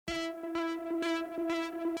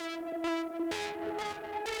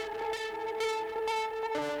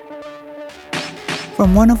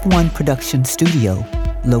From One of One Production Studio,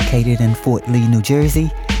 located in Fort Lee, New Jersey,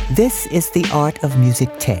 this is The Art of Music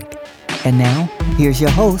Tech. And now, here's your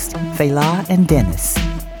host, Fela and Dennis.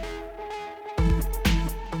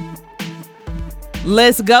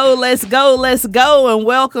 Let's go, and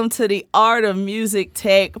welcome to the Art of Music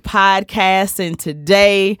Tech podcast. And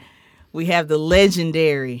today, we have the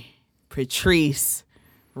legendary Patrice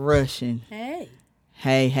Rushen. Hey.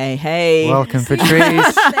 Welcome,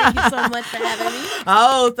 Patrice. Thank you so much for having me.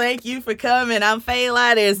 Oh, thank you for coming. I'm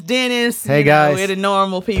Fela. There's Dennis. Hey, guys. We're the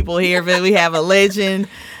normal people here, but we have a legend.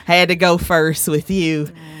 Had to go first with you.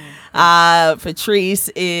 Patrice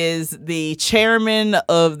is the chairman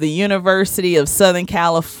of the University of Southern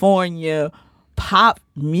California Pop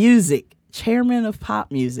Music. Chairman of Pop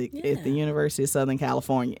Music at the University of Southern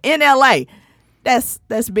California in LA. That's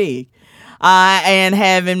big. And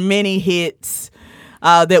having many hits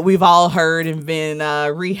that we've all heard and been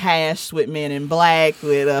rehashed with Men in Black,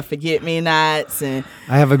 with Forget Me Nots. And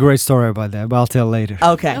I have a great story about that, but I'll tell later.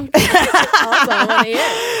 Okay. Also, I want to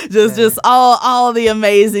hear. Just all the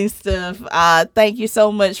amazing stuff. Thank you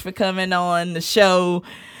so much for coming on the show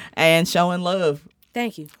and showing love.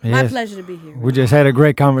 Thank you. Yes. My pleasure to be here. We just had a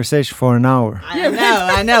great conversation for an hour.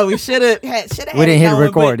 I know. We should have. We didn't hit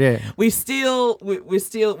record, yeah. We're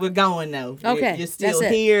going though. Okay, You're still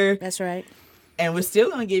that's it. here. That's right. And we're still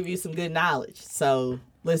going to give you some good knowledge. So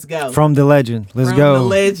let's go. From the legend. Let's go. The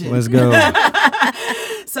legend. Let's go.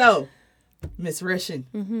 So, Miss Rushen,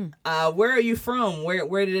 where are you from?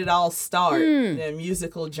 Where did it all start? The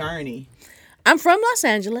musical journey. I'm from Los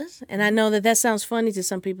Angeles, and I know that sounds funny to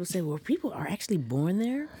some people. Say, well, people are actually born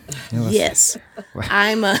there? Yes.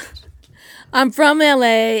 I'm from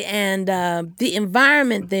LA, and the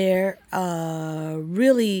environment there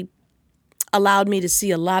really allowed me to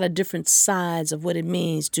see a lot of different sides of what it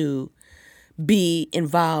means to be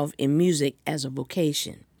involved in music as a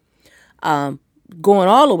vocation. Going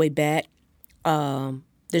all the way back,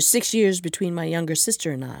 there's 6 years between my younger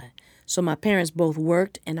sister and I. So my parents both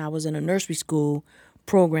worked, and I was in a nursery school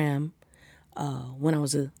program when I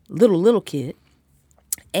was a little kid.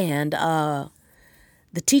 And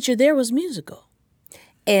the teacher there was musical.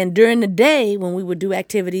 And during the day, when we would do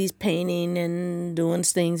activities, painting and doing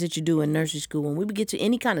things that you do in nursery school, when we would get to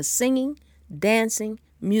any kind of singing, dancing,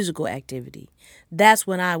 musical activity, that's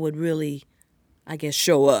when I would really, I guess,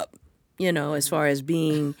 show up, as far as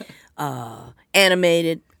being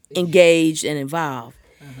animated, engaged, and involved.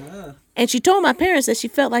 And she told my parents that she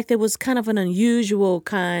felt like there was kind of an unusual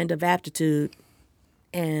kind of aptitude.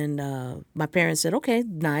 And my parents said, okay,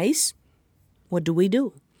 nice. What do we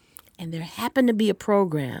do? And there happened to be a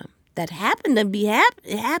program that happened at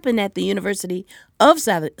the University of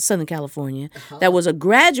Southern California that was a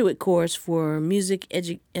graduate course for music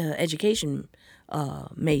education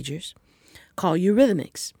majors called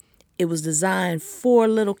Eurythmics. It was designed for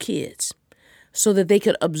little kids so that they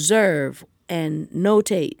could observe and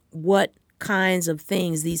notate what kinds of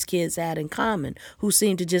things these kids had in common, who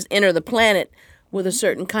seemed to just enter the planet with a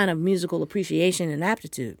certain kind of musical appreciation and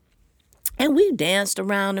aptitude. And we danced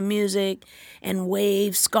around the music and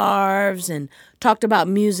waved scarves and talked about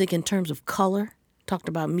music in terms of color, talked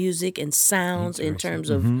about music and sounds in terms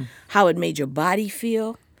of how it made your body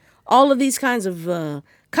feel. All of these kinds of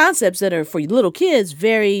concepts that are for little kids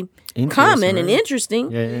very common and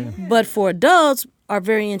interesting, but for adults are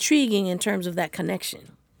very intriguing in terms of that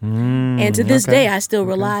connection. And to this day, I still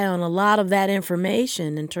rely on a lot of that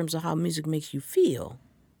information in terms of how music makes you feel.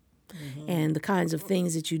 And the kinds of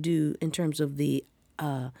things that you do in terms of the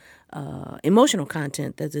emotional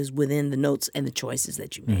content that is within the notes and the choices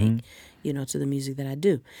that you make, to the music that I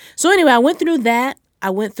do. So anyway, I went through that. I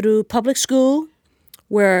went through public school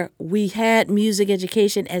where we had music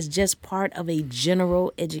education as just part of a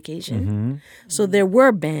general education. So there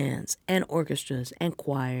were bands and orchestras and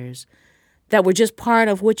choirs that were just part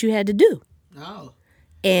of what you had to do. Oh.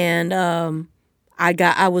 And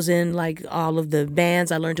I was in like all of the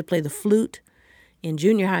bands. I learned to play the flute in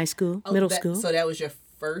junior high school, middle school. So that was your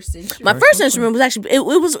first instrument? My first instrument was actually it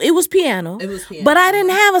was piano. It was piano. But I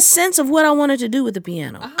didn't have a sense of what I wanted to do with the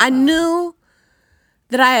piano. I knew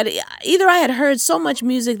that I had heard so much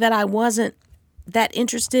music that I wasn't that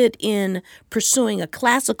interested in pursuing a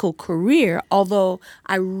classical career, although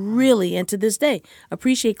I really, and to this day,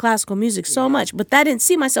 appreciate classical music so much. But I didn't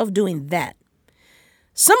see myself doing that.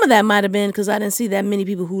 Some of that might have been because I didn't see that many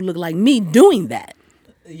people who looked like me doing that.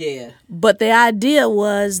 Yeah. But the idea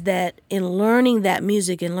was that in learning that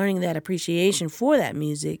music and learning that appreciation for that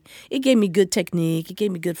music, it gave me good technique, it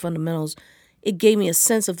gave me good fundamentals, it gave me a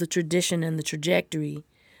sense of the tradition and the trajectory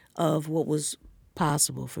of what was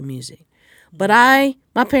possible for music. But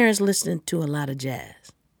my parents listened to a lot of jazz.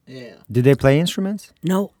 Yeah. Did they play instruments?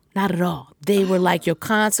 No, not at all. They were like your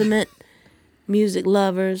consummate music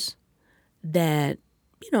lovers that,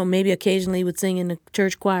 maybe occasionally would sing in the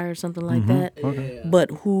church choir or something like that. Okay.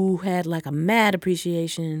 But who had like a mad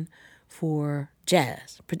appreciation for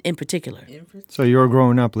jazz in particular. So you were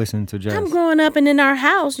growing up listening to jazz. I'm growing up, and in our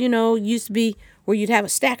house, used to be where you'd have a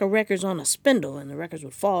stack of records on a spindle, and the records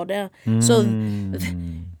would fall down. So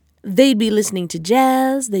they'd be listening to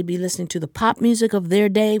jazz. They'd be listening to the pop music of their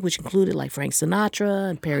day, which included like Frank Sinatra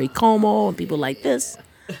and Perry Como and people like this.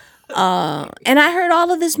 And I heard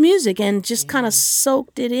all of this music and just kind of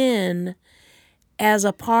soaked it in as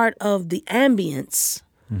a part of the ambience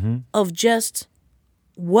of just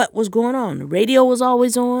what was going on. The radio was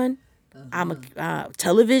always on.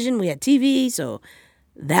 Television, we had TV, so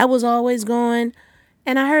that was always going.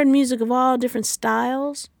 And I heard music of all different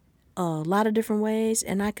styles, a lot of different ways,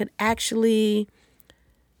 and I could actually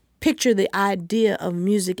picture the idea of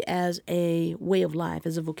music as a way of life,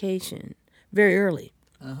 as a vocation, very early.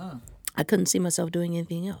 I couldn't see myself doing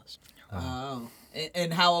anything else. Oh.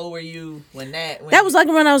 And how old were you when that? That was like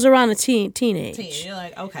when I was around a teenage. You're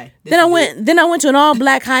like, okay. Then I went to an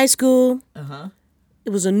all-black high school. It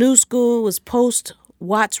was a new school. It was post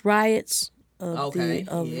Watts riots of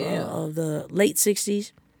the late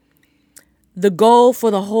 60s. The goal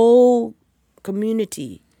for the whole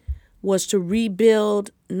community was to rebuild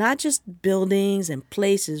not just buildings and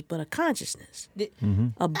places, but a consciousness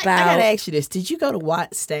about. I gotta ask you this: did you go to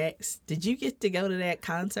Watt Stacks? Did you get to go to that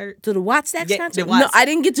concert? To the Watt Stacks concert? No, I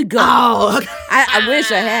didn't get to go. Oh, I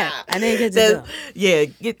wish I had. I didn't get to go.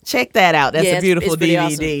 Yeah, check that out. That's a beautiful it's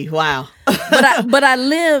DVD. Awesome. Wow. But I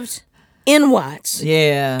lived in Watts.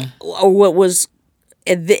 Yeah. Or what was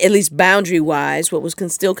at least boundary wise, what was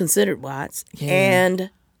still considered Watts, and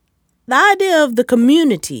the idea of the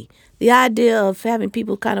community. The idea of having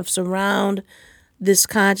people kind of surround this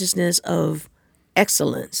consciousness of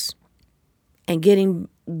excellence and getting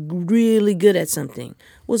really good at something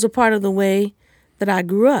was a part of the way that I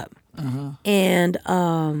grew up. And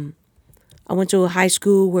I went to a high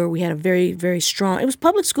school where we had a very, very strong, it was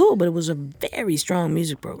public school, but it was a very strong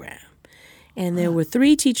music program. And there were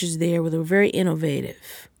 3 teachers there that were very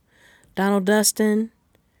innovative. Donald Dustin,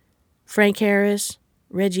 Frank Harris,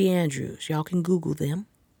 Reggie Andrews. Y'all can Google them.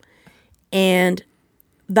 And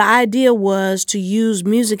the idea was to use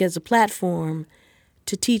music as a platform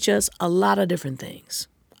to teach us a lot of different things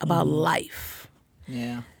about life.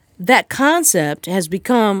 Yeah. That concept has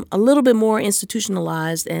become a little bit more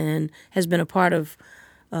institutionalized and has been a part of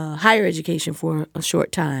higher education for a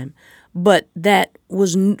short time. But that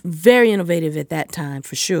was very innovative at that time,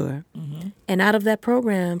 for sure. And out of that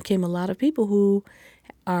program came a lot of people who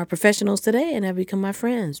are professionals today and have become my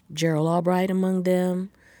friends. Gerald Albright among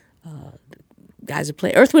them. Guys that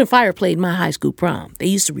play Earth, Wind, Fire played my high school prom. They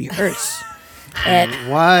used to rehearse at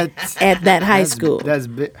that high school. That's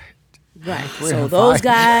big. Right. So those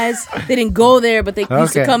guys, they didn't go there, but they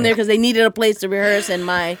used to come there because they needed a place to rehearse. And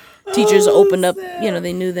my teachers opened up,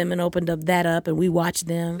 they knew them and opened up that up, and we watched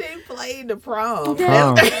them. They played the prom.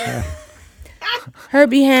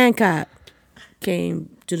 Herbie Hancock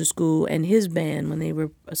came to the school, and his band, when they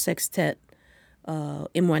were a sextet,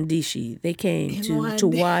 Mwandishi, they came to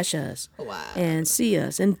watch us and see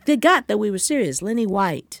us, and they got that we were serious. Lenny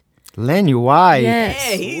White, yes,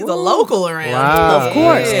 yeah, he's a local around. Wow. Of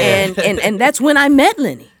course, and that's when I met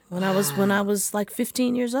Lenny when I was like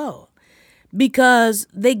 15 years old, because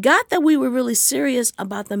they got that we were really serious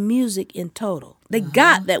about the music in total. They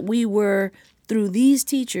got that we were, through these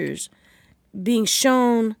teachers, being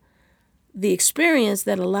shown the experience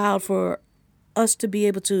that allowed for us to be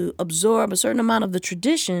able to absorb a certain amount of the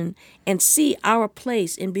tradition and see our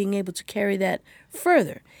place in being able to carry that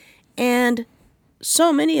further. And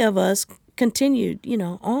so many of us continued,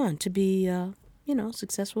 on to be,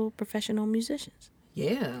 successful professional musicians.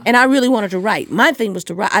 Yeah. And I really wanted to write. My thing was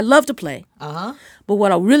to write. I love to play. But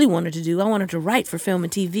what I really wanted to do, I wanted to write for film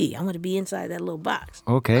and TV. I wanted to be inside that little box.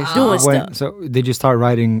 Okay. Doing stuff. So did you start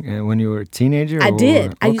writing when you were a teenager? I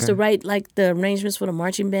did. I used to write like the arrangements for the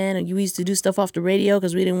marching band, and we used to do stuff off the radio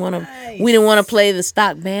because we didn't want to play the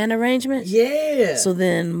stock band arrangements. Yeah. So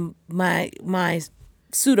then my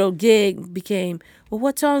pseudo gig became, well,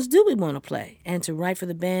 what songs do we want to play? And to write for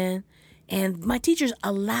the band. And my teachers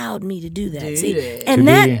allowed me to do that. And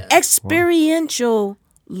that experiential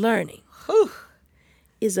learning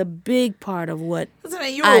is a big part of what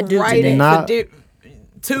I do today.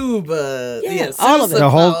 Tuba, all of it, the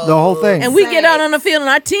whole thing. And we get out on the field, and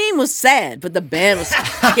our team was sad, but the band was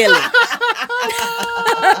killing.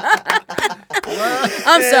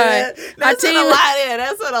 I'm sorry. That's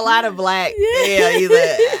what a lot of black, either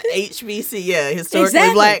HBC,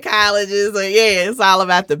 historically black colleges, or it's all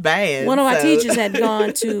about the band. One of our teachers had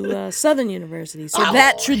gone to Southern University, so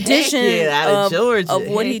that tradition of Georgia, of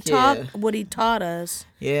what he taught us,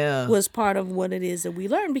 was part of what it is that we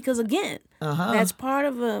learned. Because again, that's part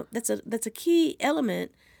of that's a key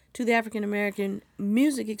element to the African American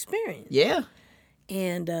music experience. Yeah,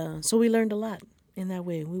 and so we learned a lot in that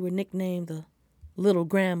way. We were nicknamed the Little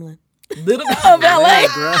Gremlin. Little of LA.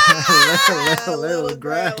 Little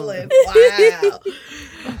Gremlin. Wow.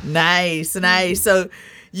 Nice. So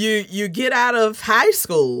you get out of high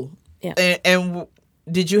school. Yeah. And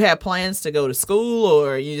did you have plans to go to school,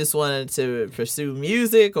 or you just wanted to pursue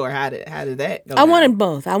music, or how did that go? I wanted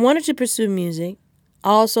both. I wanted to pursue music.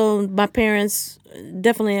 Also, my parents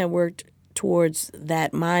definitely had worked towards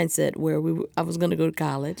that mindset where I was going to go to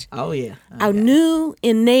college. Oh, yeah. Okay. I knew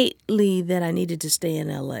innately that I needed to stay in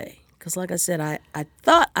L.A. Because, like I said, I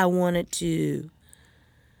thought I wanted to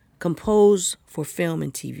compose for film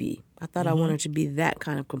and TV. I thought I wanted to be that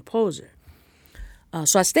kind of composer.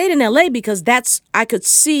 So I stayed in L.A. because I could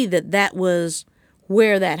see that was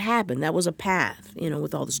where that happened. That was a path,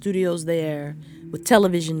 with all the studios there, with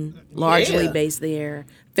television largely based there,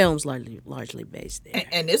 films largely based there.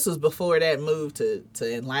 And this was before that move to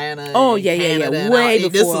Atlanta. Oh, yeah. Way before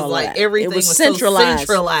this was all like that. everything It was so centralized.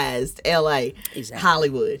 centralized. L.A., Exactly.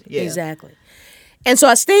 Hollywood. Yeah. Exactly. And so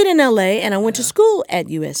I stayed in L.A. and I went to school at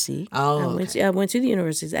USC. Oh, I went to the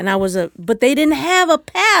universities, and but they didn't have a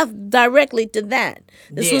path directly to that.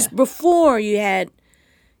 This was before you had,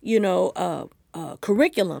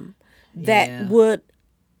 curriculum that would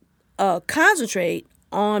concentrate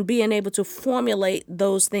on being able to formulate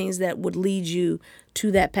those things that would lead you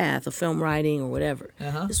to that path of film writing or whatever.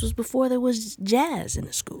 This was before there was jazz in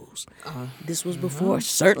the schools. This was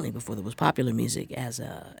certainly before there was popular music as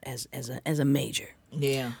a major.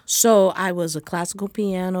 Yeah. So I was a classical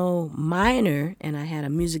piano minor, and I had a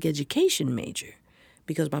music education major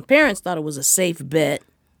because my parents thought it was a safe bet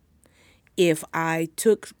if I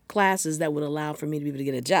took classes that would allow for me to be able to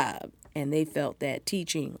get a job. And they felt that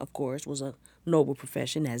teaching, of course, was a noble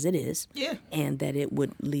profession, as it is, and that it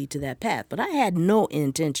would lead to that path. But I had no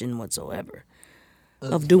intention whatsoever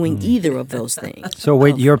of doing either of those things. So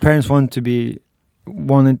wait, your parents wanted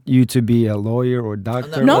you to be a lawyer or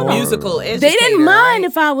doctor? No, musical educator. They didn't mind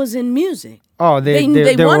if I was in music. Oh, they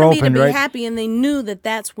wanted were me to open, be right? happy, and they knew that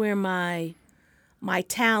that's where my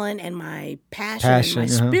talent and my passion and my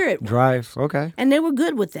spirit was. Drive, okay. And they were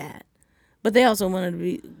good with that. But they also wanted to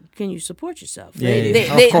be, can you support yourself? Yeah, They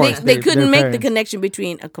of course. they couldn't make the parents. connection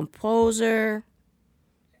between a composer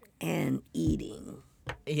and eating.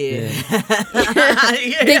 Yeah.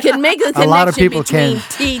 They could make the A lot of connection people between can.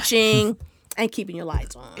 teaching and keeping your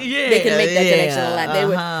lights on. Yeah, They could make that connection a lot. They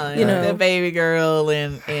were, the baby girl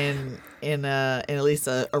and at least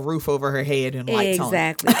a roof over her head and lights on.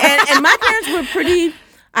 Exactly. And my parents were pretty,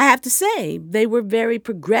 I have to say, they were very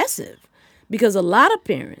progressive because a lot of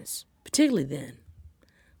parents, particularly then,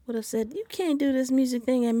 would have said, you can't do this music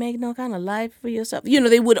thing and make no kind of life for yourself.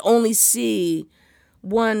 They would only see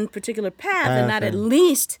one particular path and not at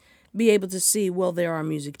least be able to see, well, there are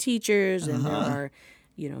music teachers and there are,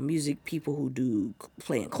 music people who do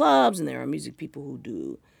play in clubs and there are music people who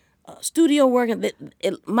do studio work.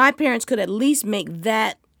 And my parents could at least make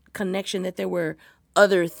that connection that there were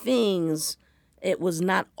other things. It was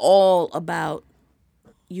not all about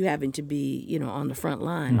you having to be, on the front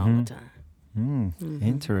line all the time.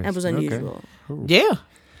 Interesting. That was unusual. Yeah.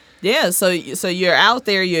 Yeah. So you're out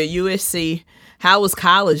there, you're at USC. How was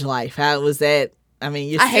college life? How was that? I mean,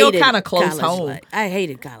 you're still kind of close home. Life. I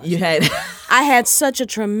hated college. You had I had such a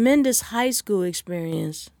tremendous high school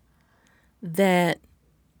experience that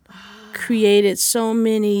created so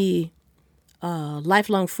many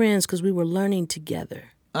lifelong friends because we were learning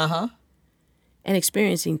together. And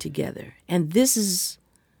experiencing together. And this is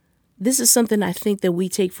something I think that we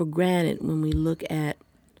take for granted when we look at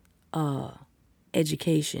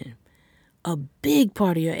education. A big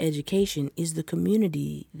part of your education is the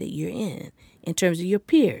community that you're in terms of your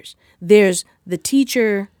peers. There's the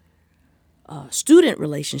teacher-student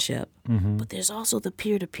relationship, but there's also the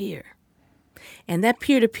peer-to-peer. And that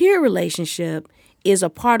peer-to-peer relationship is a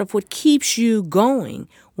part of what keeps you going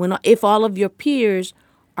if all of your peers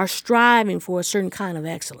are striving for a certain kind of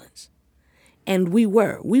excellence. And we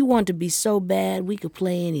wanted to be so bad we could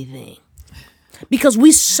play anything. Because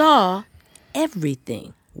we saw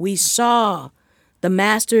everything. We saw the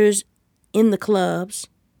masters in the clubs.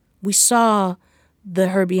 We saw the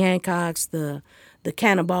Herbie Hancocks, the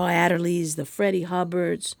Cannonball Adderleys, the Freddie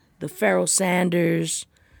Hubbards, the Pharoah Sanders,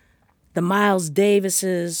 the Miles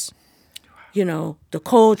Davises, you know, the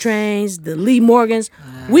Coltranes, the Lee Morgans.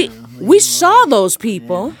 We saw those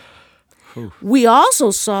people. Yeah. We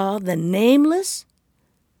also saw the nameless,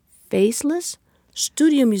 faceless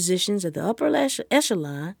studio musicians at the upper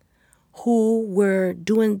echelon who were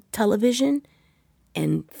doing television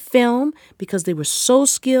and film because they were so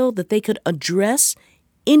skilled that they could address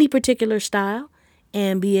any particular style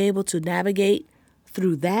and be able to navigate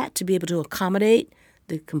through that to be able to accommodate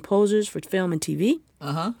the composers for film and TV.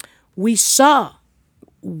 Uh-huh. We saw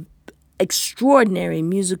extraordinary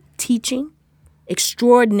music teaching,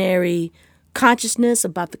 extraordinary consciousness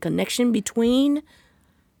about the connection between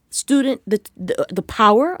the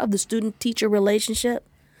power of the student-teacher relationship.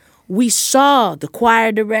 We saw the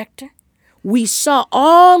choir director. We saw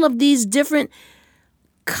all of these different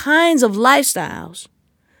kinds of lifestyles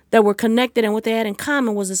that were connected, and what they had in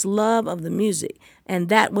common was this love of the music. And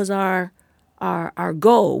that was our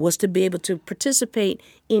goal, was to be able to participate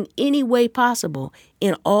in any way possible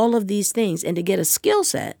in all of these things and to get a skill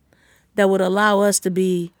set that would allow us to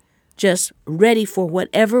be just ready for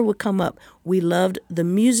whatever would come up. We loved the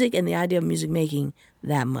music and the idea of music making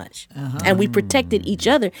that much. Uh-huh. And we protected each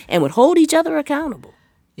other and would hold each other accountable.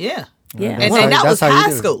 Yeah. Yeah. And that was high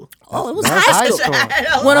school. Oh, it was high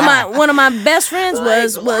school. One of my best friends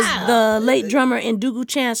was the late drummer Ndugu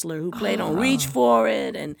Chancellor, who played on Reach For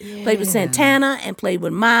It and played with Santana and played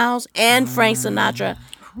with Miles and Frank Sinatra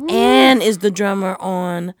and is the drummer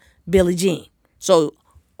on Billie Jean. So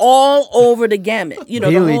all over the gamut, you know,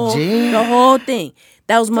 the whole thing.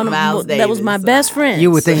 That was my best friend.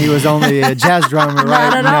 You would think he was only a jazz drummer, right?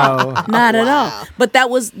 Not at all. Not at all. But that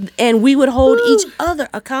was, and we would hold each other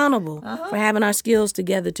accountable for having our skills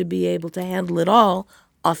together to be able to handle it all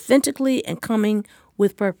authentically and coming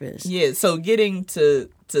with purpose. Yeah. So getting to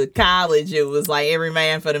college, it was like every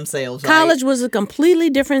man for themselves. College was a completely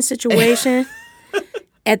different situation.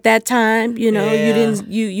 At that time, you know,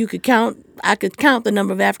 you could count. I could count the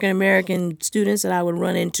number of African American students that I would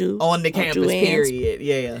run into on the campus. Period.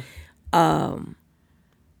 Yeah.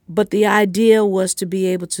 But the idea was to be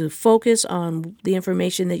able to focus on the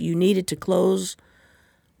information that you needed to close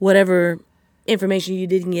whatever information you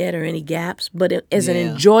didn't get or any gaps. But as an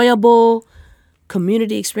enjoyable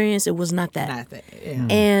community experience, it was not that. Not that. Yeah.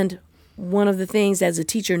 And one of the things as a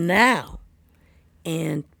teacher now,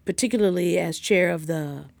 and particularly as chair of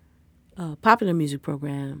the popular music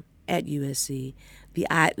program at USC,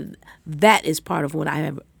 that is part of what I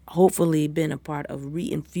have hopefully been a part of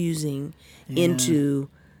reinfusing into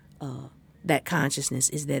that consciousness,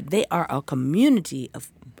 is that they are a community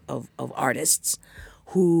of artists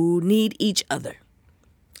who need each other.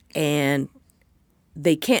 And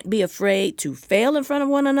they can't be afraid to fail in front of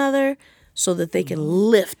one another so that they can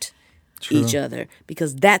lift each other,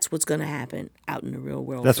 because that's what's going to happen out in the real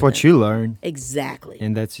world. That's what you learn. Exactly.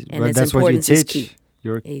 And that's what you teach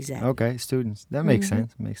your exactly. Students. That makes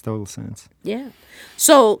sense. Makes total sense. Yeah.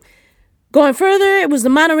 So going further, it was the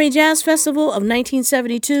Monterey Jazz Festival of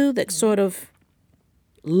 1972 that sort of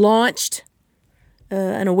launched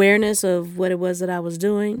an awareness of what it was that I was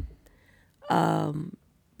doing.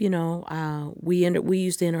 We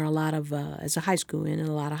used to enter a lot of, as a high school, a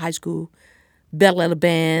lot of high school bell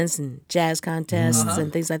bands and jazz contests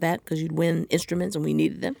and things like that, because you'd win instruments and we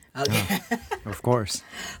needed them. Okay. Of course.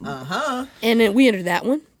 And then we entered that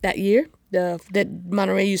one that year, that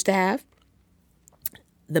Monterey used to have.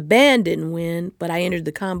 The band didn't win, but I entered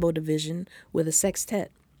the combo division with a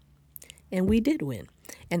sextet. And we did win.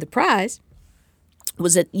 And the prize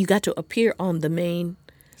was that you got to appear on the main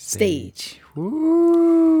stage.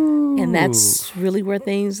 Ooh. And that's really where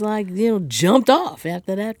things jumped off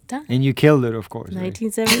after that time. And you killed it, of course.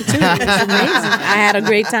 1972. It was amazing. I had a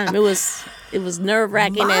great time. It was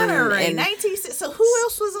nerve-wracking. Monterey, 1960. So who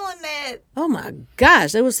else was on that? Oh my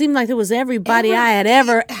gosh. It seemed like there was everybody I had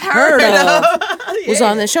ever heard of was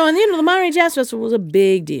on the show. And the Monterey Jazz Festival was a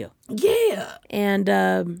big deal. Yeah. And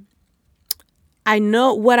I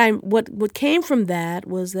know what came from that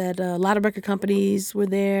was that a lot of record companies were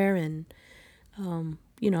there, and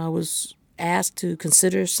I was asked to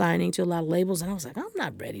consider signing to a lot of labels, and I was like, I'm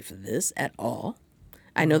not ready for this at all.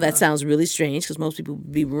 I know that sounds really strange because most people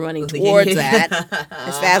would be running towards that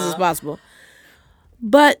as fast as possible.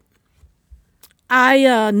 But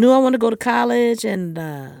I knew I wanted to go to college, and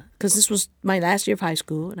because this was my last year of high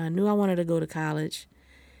school, and I knew I wanted to go to college.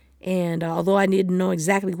 And although I didn't know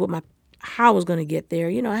exactly how I was going to get there,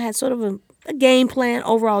 I had sort of a game plan,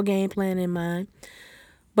 overall game plan in mind.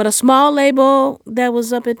 But a small label that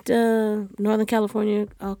was up at Northern California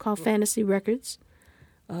called Fantasy Records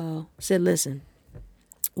said, listen,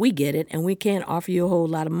 we get it, and we can't offer you a whole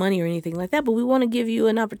lot of money or anything like that, but we want to give you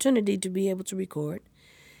an opportunity to be able to record.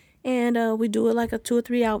 And we do it like a 2 or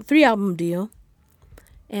 3 album deal.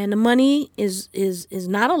 And the money is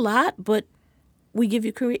not a lot, but we give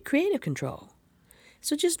you creative control.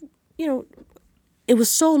 So just, it was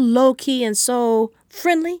so low key and so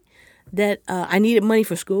friendly that I needed money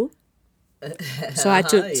for school. So I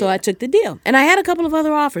took the deal. And I had a couple of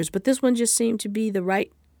other offers, but this one just seemed to be the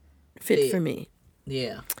right fit for me.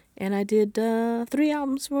 Yeah. And I did 3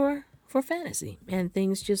 albums for Fantasy, and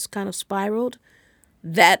things just kind of spiraled.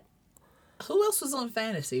 Who else was on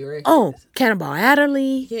Fantasy Records? Oh, Cannonball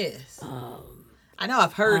Adderley. Yes. I know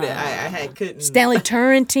I've heard it. I couldn't. Stanley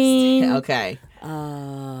Turrentine. Okay.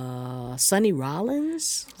 Sonny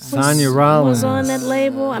Rollins. Sonny Rollins was on that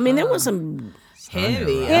label. I mean, there was some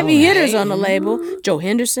Heavy hitters on the label. Joe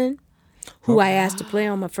Henderson, who I asked to play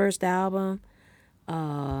on my first album.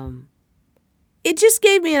 It just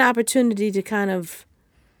gave me an opportunity to kind of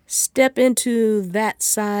step into that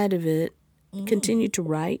side of it, continue to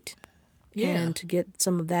write, and to get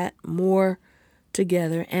some of that more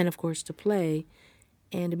together, and of course to play,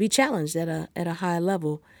 and to be challenged at a high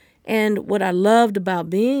level. And what I loved about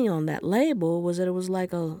being on that label was that it was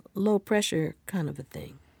like a low pressure kind of a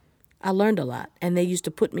thing. I learned a lot, and they used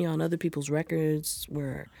to put me on other people's records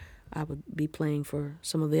where I would be playing for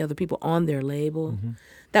some of the other people on their label. Mm-hmm.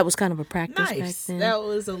 That was kind of a practice back then. That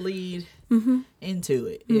was a lead into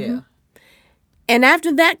it. Mm-hmm. Yeah. And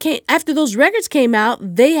after those records came out,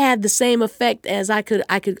 they had the same effect as I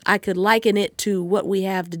could liken it to what we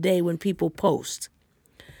have today when people post.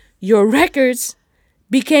 Your records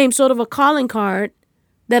became sort of a calling card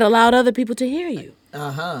that allowed other people to hear you.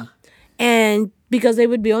 Uh-huh. And because they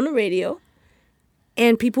would be on the radio,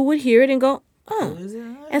 and people would hear it and go, oh.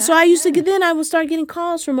 And so I would start getting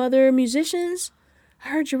calls from other musicians. I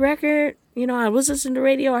heard your record. I was listening to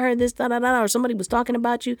radio. I heard this, or somebody was talking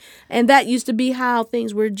about you. And that used to be how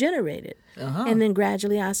things were generated. Uh-huh. And then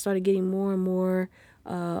gradually I started getting more and more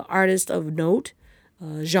artists of note,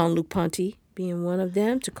 Jean-Luc Ponty being one of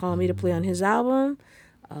them, to call me to play on his album,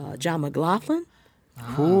 John McLaughlin,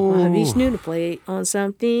 Vishnu to play on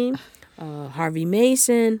something, Harvey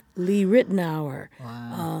Mason, Lee Ritenour,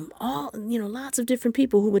 lots of different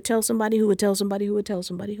people who would tell somebody, who would tell somebody, who would tell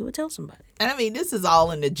somebody, who would tell somebody. And I mean, this is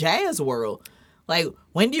all in the jazz world. Like,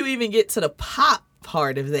 when do you even get to the pop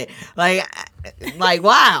part of that? Like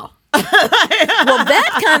wow. Well,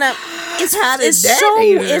 that kind of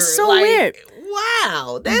it's so weird.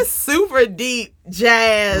 Wow, that's super deep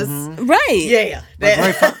jazz, right? Yeah,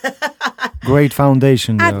 great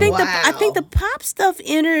foundation. Though. I think the pop stuff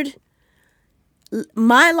entered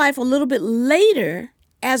my life a little bit later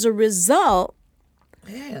as a result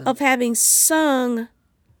of having sung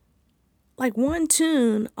like one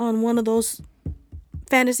tune on one of those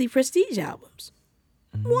Fantasy Prestige albums.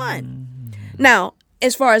 One. Now,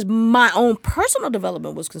 as far as my own personal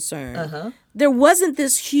development was concerned, there wasn't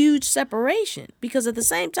this huge separation, because at the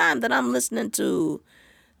same time that I'm listening to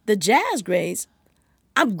the jazz greats,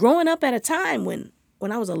 I'm growing up at a time when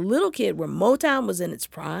I was a little kid where Motown was in its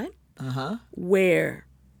prime, where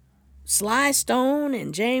Sly Stone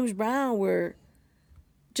and James Brown were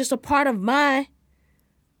just a part of my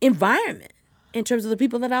environment in terms of the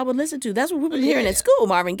people that I would listen to. That's what we were hearing at school.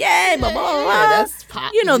 Marvin Gaye, blah, blah, blah. That's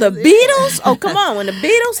pop. The Beatles. Oh, come on. When the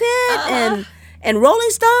Beatles hit and Rolling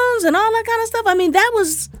Stones and all that kind of stuff. I mean, I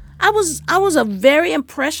was a very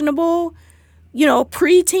impressionable,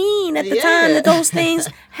 preteen at the time that those things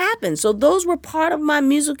happened. So those were part of my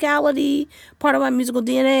musicality, part of my musical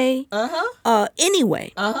DNA.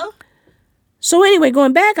 Anyway. So anyway,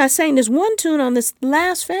 going back, I sang this one tune on this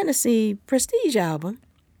last Fantasy Prestige album.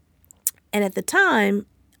 And at the time,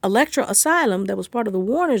 Electro Asylum, that was part of the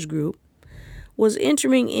Warner's group, was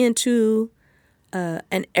entering into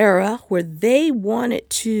an era where they wanted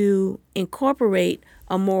to incorporate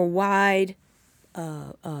a more wide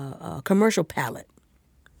commercial palette.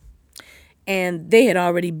 And they had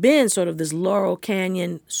already been sort of this Laurel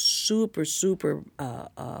Canyon super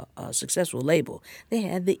successful label. They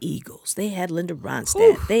had the Eagles. They had Linda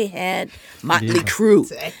Ronstadt. They had Motley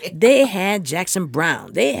Crue. They had Jackson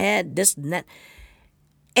Browne. They had this and that.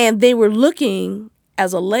 And they were looking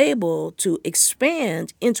as a label to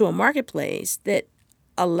expand into a marketplace that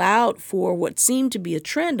allowed for what seemed to be a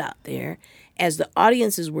trend out there as the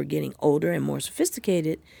audiences were getting older and more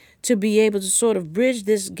sophisticated, to be able to sort of bridge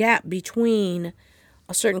this gap between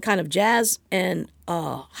a certain kind of jazz and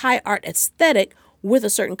high art aesthetic with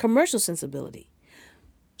a certain commercial sensibility.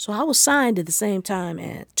 So I was signed at the same time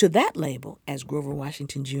to that label as Grover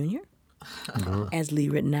Washington Jr., as Lee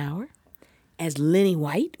Ritenour, as Lenny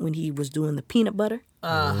White when he was doing the Peanut Butter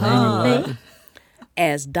thing,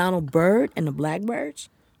 as Donald Byrd and the Blackbirds.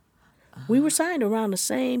 We were signed around the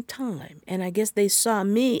same time, and I guess they saw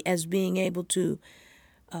me as being able to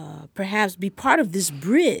perhaps be part of this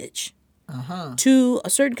bridge to a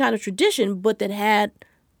certain kind of tradition, but that had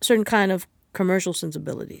a certain kind of commercial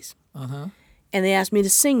sensibilities. And they asked me to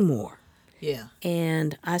sing more. Yeah.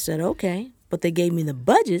 And I said, okay. But they gave me the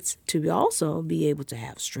budgets to also be able to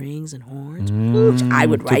have strings and horns, which I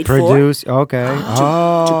would write to produce, for. Okay.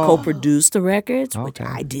 To co-produce the records, which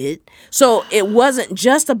I did. So it wasn't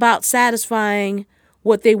just about satisfying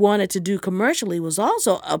what they wanted to do commercially. It was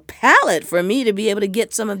also a palette for me to be able to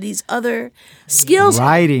get some of these other skills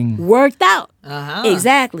worked out.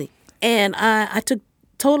 Exactly. And I took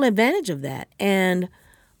total advantage of that. And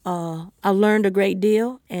I learned a great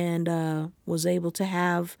deal and was able to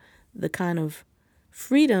have the kind of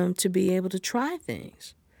freedom to be able to try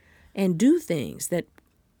things and do things that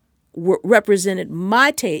represented my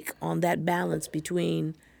take on that balance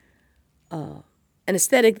between an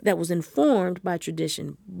aesthetic that was informed by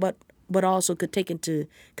tradition, but also could take into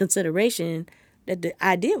consideration that the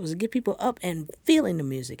idea was to get people up and feeling the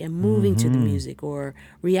music and moving to the music or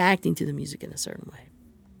reacting to the music in a certain way.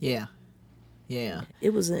 Yeah. Yeah.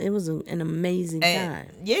 It was an amazing time.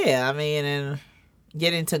 Yeah, I mean, and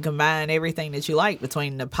getting to combine everything that you like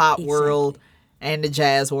between the pop world and the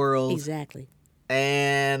jazz world. Exactly.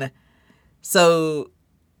 And so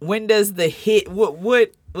when does the hit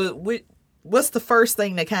what's the first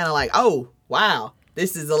thing that kind of like, oh, wow,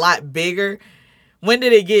 this is a lot bigger? When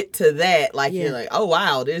did it get to that? Like you're like, oh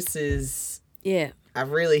wow, this is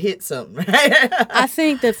I've really hit something. I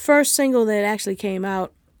think the first single that actually came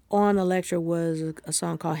out on Elektra was a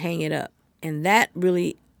song called Hang It Up. And that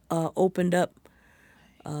really opened up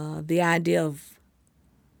the idea of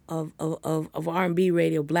R&B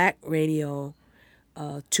radio, black radio,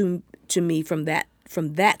 to me from that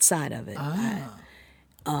side of it.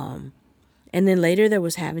 And then later there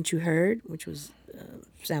was Haven't You Heard, which was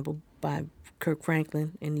sampled by Kirk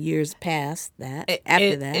Franklin in years past that.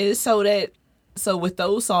 So with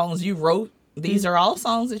those songs you wrote, these are all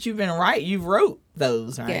songs that you've been writing. You wrote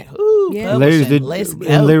those, right? Yeah. Ooh, Yeah. Let's go.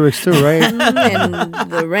 And lyrics too, right? And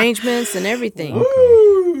the arrangements and everything.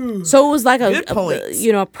 Ooh. So it was like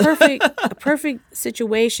a perfect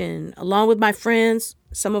situation, along with my friends,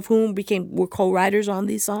 some of whom were co-writers on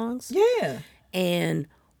these songs. Yeah. And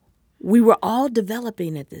we were all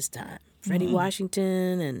developing at this time. Freddie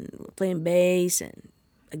Washington and playing bass, and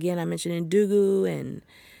again I mentioned Ndugu and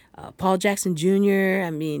Paul Jackson Jr.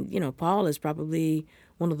 I mean, Paul is probably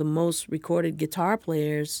one of the most recorded guitar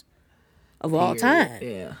players of all time.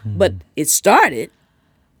 Yeah. But it started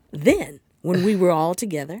then when we were all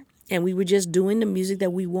together and we were just doing the music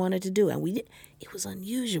that we wanted to do. And it was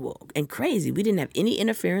unusual and crazy. We didn't have any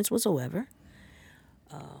interference whatsoever.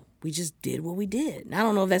 We just did what we did. And I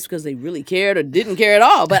don't know if that's because they really cared or didn't care at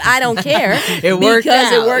all, but I don't care. It worked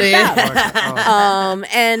out.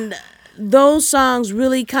 And those songs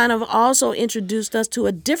really kind of also introduced us to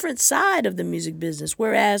a different side of the music business,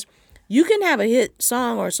 whereas you can have a hit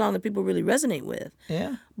song or a song that people really resonate with,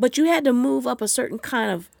 but you had to move up a certain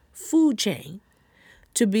kind of food chain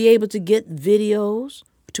to be able to get videos,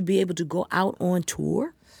 to be able to go out on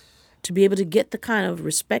tour, to be able to get the kind of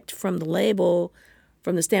respect from the label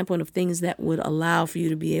from the standpoint of things that would allow for you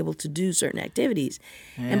to be able to do certain activities.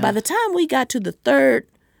 And by the time we got to the third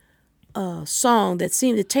song that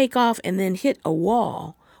seemed to take off and then hit a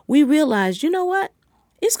wall, we realized, you know what?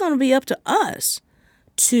 It's going to be up to us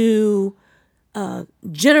to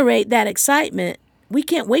generate that excitement. We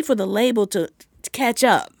can't wait for the label to catch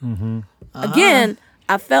up. Again,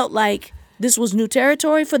 I felt like this was new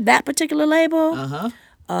territory for that particular label.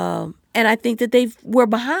 And I think that they were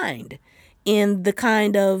behind in the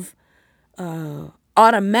kind of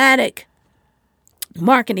automatic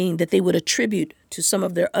marketing that they would attribute to some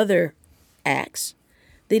of their other acts.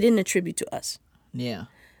 They didn't attribute to us. Yeah.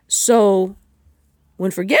 So when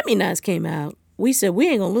Forget Me Nots came out, we said, we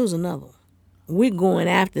ain't going to lose another one. We're going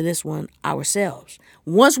after this one ourselves.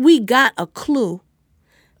 Once we got a clue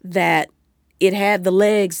that it had the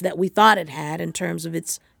legs that we thought it had in terms of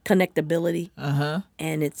its connectability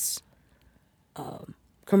and its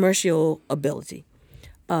commercial ability.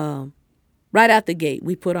 Right out the gate,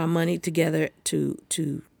 we put our money together to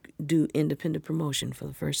do independent promotion for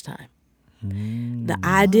the first time. The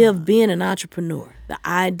idea of being an entrepreneur, the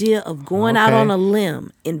idea of going out on a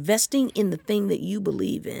limb, investing in the thing that you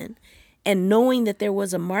believe in, and knowing that there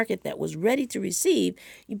was a market that was ready to receive,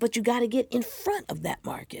 but you got to get in front of that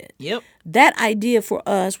market. Yep. That idea for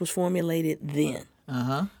us was formulated then.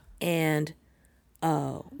 And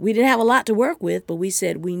we didn't have a lot to work with, but we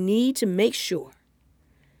said we need to make sure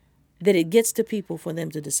that it gets to people for them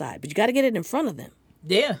to decide. But you got to get it in front of them.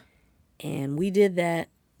 Yeah. And we did that,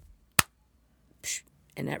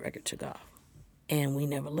 and that record took off. And we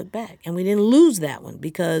never looked back. And we didn't lose that one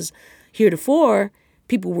because heretofore,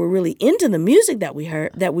 people were really into the music that we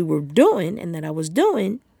heard, that we were doing and that I was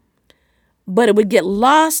doing, but it would get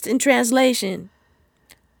lost in translation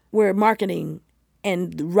where marketing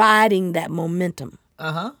and riding that momentum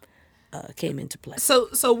came into play.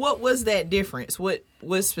 So what was that difference? What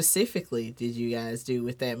specifically did you guys do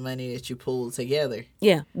with that money that you pulled together?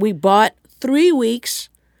 Yeah, we bought 3 weeks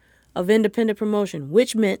of independent promotion,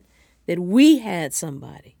 which meant that we had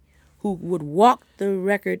somebody who would walk the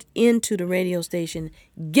record into the radio station,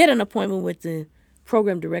 get an appointment with the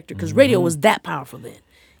program director, because radio was that powerful then.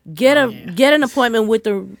 Get an appointment with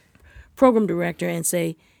the program director and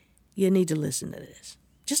say, you need to listen to this.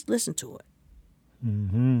 Just listen to it.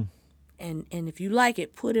 Mm-hmm. And if you like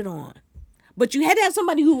it, put it on. But you had to have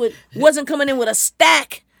somebody who wasn't coming in with a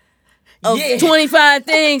stack of 25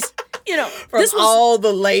 things. You know, From all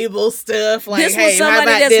the label stuff. Like, this hey, was somebody how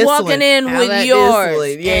about that's this walking one? in How with about yours.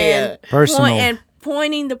 this one? Yeah. Personal. And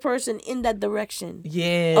pointing the person in that direction.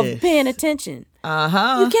 Yeah. Of paying attention.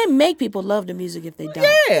 You can't make people love the music if they don't.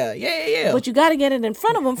 Yeah. But you got to get it in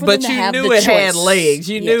front of them for them to have the choice. But you knew it had legs.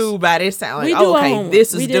 You knew by this time, like, We do our okay, homework.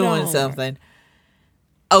 this We is did our doing homework. something.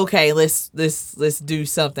 Okay, let's do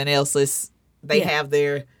something else. They have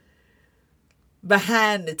their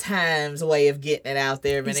behind the times way of getting it out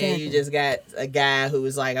there, but then you just got a guy who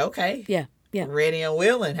was like, okay, Yeah. ready and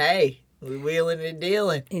willing. Hey, we wheeling and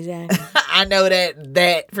dealing. Exactly. I know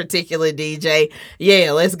that particular DJ.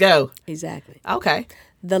 Yeah, let's go. Exactly. Okay.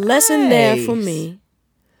 The lesson there for Nice. me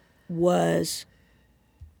was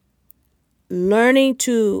learning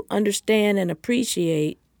to understand and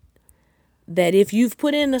appreciate that if you've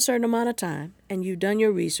put in a certain amount of time and you've done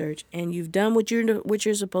your research and you've done what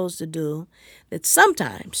you're supposed to do, that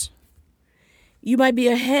sometimes you might be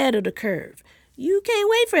ahead of the curve. You can't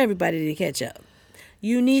wait for everybody to catch up.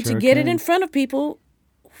 You need to get it in front of people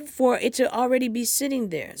for it to already be sitting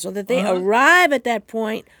there so that they arrive at that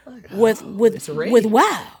point with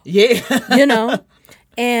wow. Yeah. You know?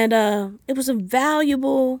 And it was a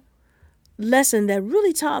valuable lesson that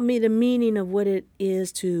really taught me the meaning of what it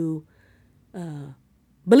is to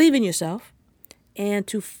believe in yourself and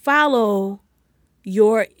to follow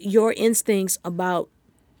your instincts about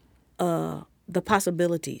the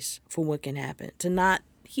possibilities for what can happen, to not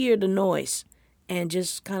hear the noise and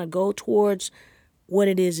just kind of go towards what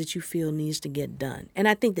it is that you feel needs to get done. And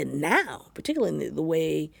I think that now, particularly in the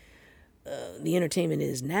way the entertainment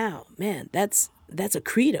is now, man, that's a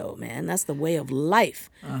credo, man. That's the way of life.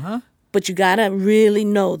 But you got to really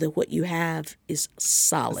know that what you have is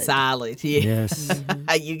solid. Solid, yeah. Yes.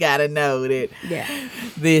 You got to know that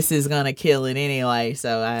this is going to kill it anyway.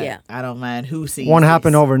 So I don't mind who sees Won't this.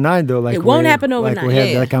 happen overnight, though. Like It won't happen Like overnight. we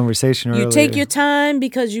had that conversation earlier. You take your time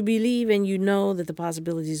because you believe and you know that the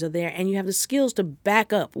possibilities are there, and you have the skills to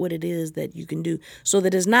back up what it is that you can do, so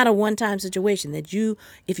that it's not a one-time situation. That you,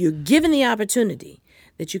 if you're given the opportunity,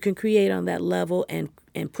 that you can create on that level and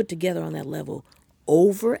put together on that level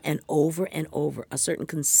over and over and over, a certain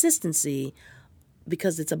consistency,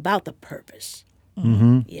 because it's about the purpose.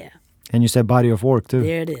 Yeah. And you said body of work, too.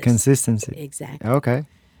 There it is. Consistency. Exactly. Okay.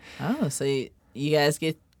 Oh, so you guys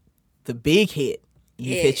get the big hit.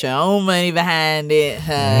 You put your own money behind it.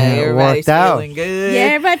 Everybody's worked out. feeling good. Yeah,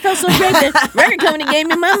 everybody felt so great. The record company gave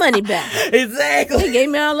me my money back. Exactly. They gave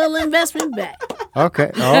me our little investment back. Okay.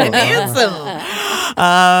 Oh, Handsome.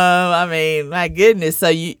 I mean, my goodness. So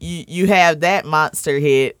you have that monster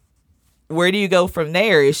hit. Where do you go from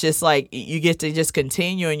there? It's just like you get to just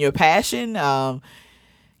continue in your passion.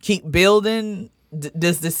 Keep building.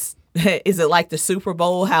 Does this? Is it like the Super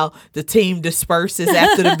Bowl? How the team disperses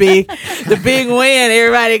after the big win?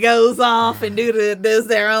 Everybody goes off and does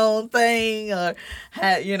their own thing, or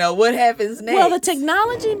what happens next? Well, the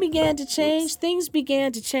technology began to change. Things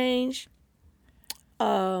began to change.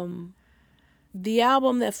 The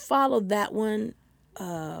album that followed that one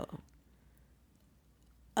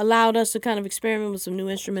allowed us to kind of experiment with some new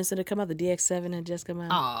instruments that had come out. The DX7 had just come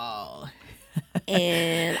out. Oh.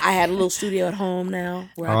 And I had a little studio at home now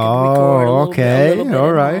where I could record a little bit all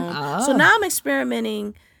at right. home. So now I'm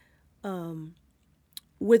experimenting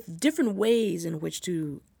with different ways in which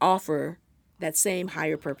to offer that same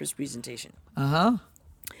higher purpose presentation.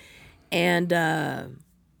 And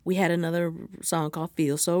we had another song called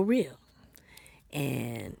Feel So Real.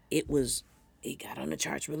 And it got on the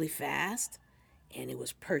charts really fast, and it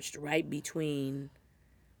was perched right between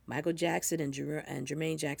Michael Jackson and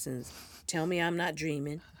Jermaine Jackson's "Tell Me I'm Not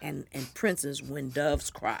Dreaming" and Prince's "When Doves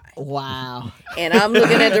Cry." Wow. And I'm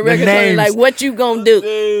looking at the record company like, what you gonna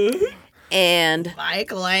do? And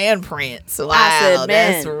Michael and Prince. Wow, I said, man,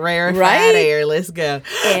 that's rarefied right? air. Let's go.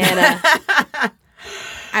 And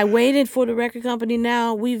I waited for the record company.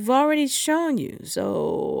 Now we've already shown you,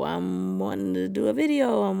 so I'm wanting to do a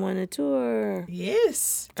video. I'm wanting to tour.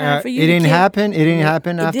 Yes. Time for you It to didn't kick. happen. It didn't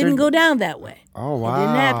happen It after. didn't go down that way. Oh wow! It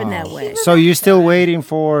didn't happen that way. So you're still waiting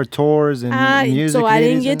for tours and music. So I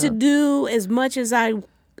didn't videos get to and do as much as I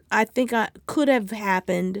think I could have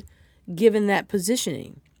happened given that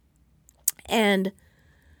positioning, and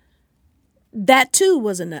that too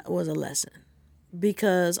was a lesson,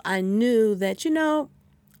 because I knew that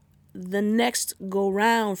the next go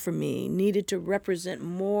round for me needed to represent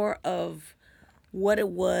more of what it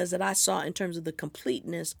was that I saw in terms of the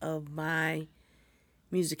completeness of my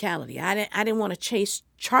musicality. I didn't want to chase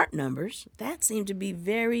chart numbers. That seemed to be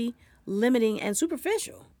very limiting and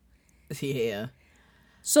superficial. Yeah.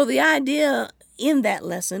 So the idea in that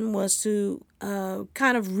lesson was to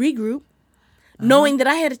kind of regroup, knowing that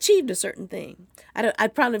I had achieved a certain thing.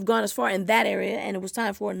 I'd probably have gone as far in that area, and it was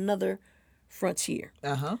time for another frontier.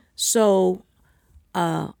 Uh-huh. So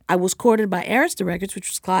I was courted by Arista Records, which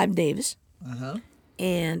was Clive Davis. Uh-huh.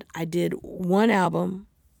 And I did one album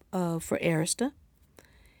for Arista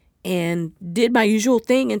and did my usual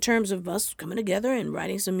thing in terms of us coming together and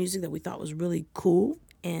writing some music that we thought was really cool.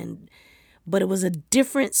 But it was a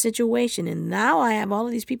different situation. And now I have all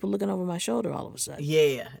of these people looking over my shoulder all of a sudden.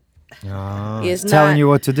 Yeah. It's telling not, you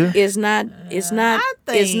what to do. It's not like we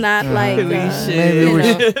it's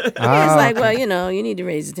should. like, well, you need to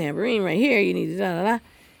raise the tambourine right here. You need to da da da.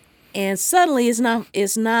 And suddenly it's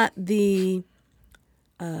not the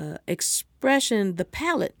expression. The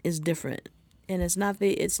palette is different, and it's not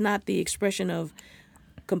the expression of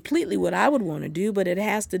completely what I would want to do, but it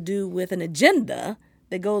has to do with an agenda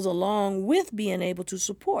that goes along with being able to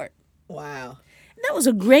support. Wow. And that was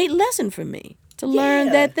a great lesson for me to learn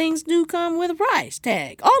that things do come with a price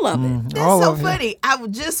tag, all of it. That's All so of it. funny. I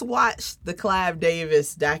just watched the Clive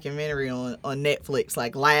Davis documentary on Netflix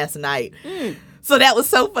like last night. So that was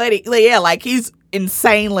so funny. Like he's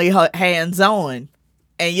insanely hands-on.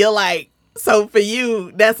 And you're like, so for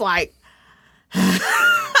you, that's like...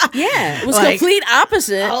 Yeah, it was Like, complete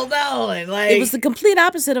opposite. Hold on. Like, It was the complete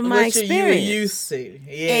opposite of my what you experience. were used to.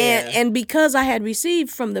 Yeah. And because I had received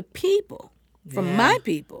from the people, from my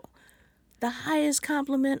people, the highest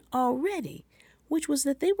compliment already, which was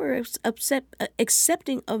that they were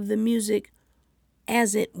accepting of the music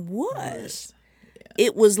as it was. Yeah.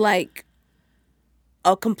 It was like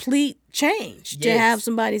a complete change to have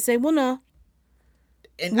somebody say, well, no.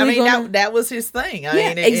 And I mean, that was his thing. I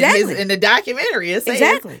mean, exactly. In the documentary, it's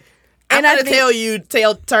exactly. I'm going to tell you,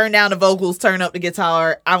 turn down the vocals, turn up the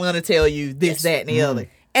guitar. I'm going to tell you this, that, and the other.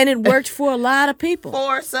 And it worked for a lot of people.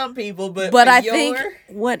 For some people, but I think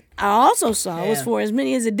what I also saw was for as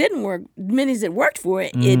many as it didn't work, many as it worked for,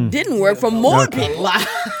 it didn't work for more people.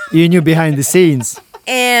 You knew behind the scenes.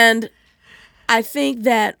 And I think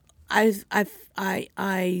that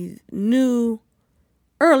I knew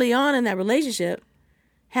early on in that relationship,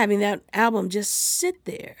 having that album just sit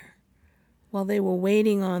there while they were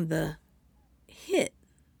waiting on the hit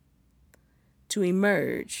to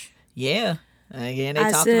emerge. Yeah. Again, they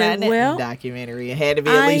talked said, about that in the documentary. It had to be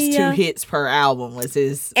at least 2 hits per album was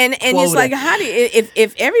his and quota. it's like, how do you,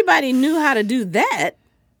 if everybody knew how to do that,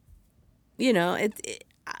 in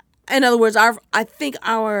other words, I think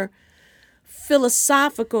our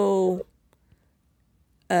philosophical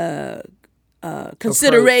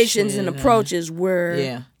considerations and approaches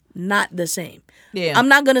were not the same. Yeah. I'm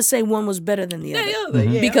not going to say one was better than the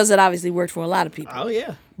other because it obviously worked for a lot of people. Oh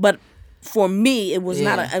yeah. But for me, it was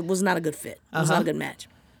not a good fit. It was not a good match.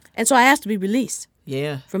 And so I asked to be released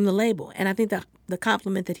from the label. And I think that the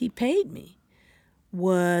compliment that he paid me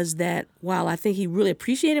was that while I think he really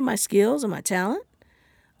appreciated my skills and my talent,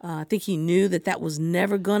 I think he knew that was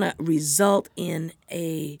never going to result in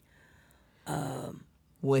a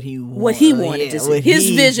what he wanted to see.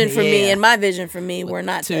 His vision for me and my vision for me were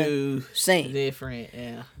not the same. Different,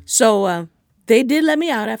 So they did let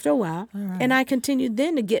me out after a while, and I continued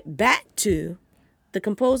then to get back to the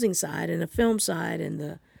composing side and the film side and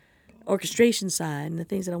the orchestration side and the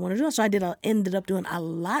things that I wanted to do. So I ended up doing a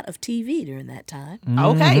lot of TV during that time.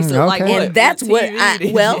 Okay, so like what? And that's what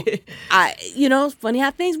TV it's funny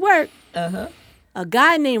how things work. A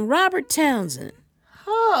guy named Robert Townsend,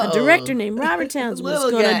 a director named Robert Townsend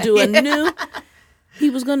was going to do he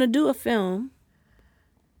was going to do a film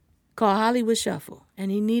called Hollywood Shuffle,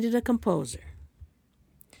 and he needed a composer.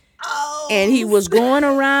 Oh, And he was going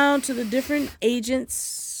around to the different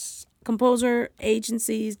composer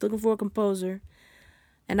agencies, looking for a composer.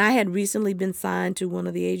 And I had recently been signed to one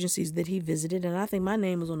of the agencies that he visited, and I think my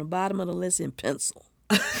name was on the bottom of the list in pencil.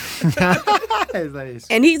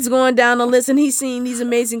 And he's going down the list, and he's seeing these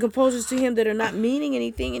amazing composers to him that are not meaning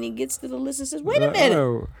anything, and he gets to the list and says, wait a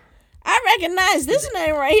minute, I recognize this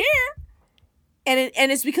name right here.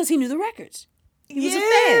 And it's because he knew the records. He was a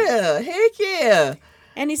fan. Yeah, heck yeah.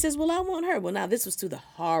 And he says, well, I want her. Well, now this was to the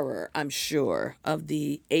horror, I'm sure, of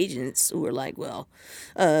the agents who were like, well,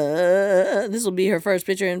 this will be her first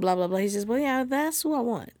picture and blah, blah, blah. He says, well, yeah, that's who I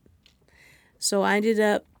want. So I ended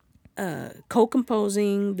up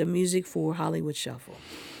co-composing the music for Hollywood Shuffle.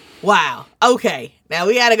 Wow. Okay. Now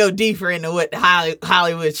we got to go deeper into what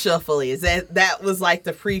Hollywood Shuffle is. That was like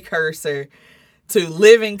the precursor to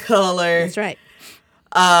Living Color. That's right.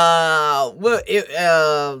 I'm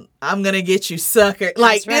gonna get you, sucker.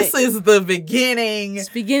 Like, right. This is the beginning.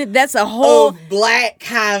 That's a whole of black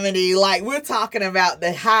comedy. Like, we're talking about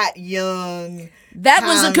the hot young. That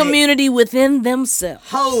was a community within themselves.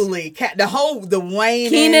 Holy cat! The Wayne,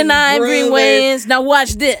 Keenan Ivory Wayans. Now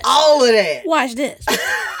watch this. All of that. Watch this.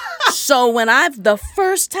 So when the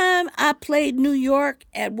first time I played New York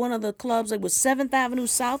at one of the clubs, it was 7th Avenue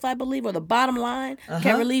South, I believe, or the Bottom Line. I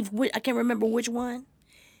can't remember which one.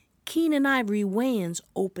 Keenan Ivory Wayans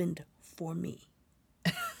opened for me.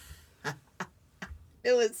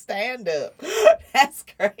 It was stand up. That's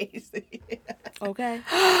crazy. Okay.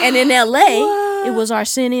 And in LA, it was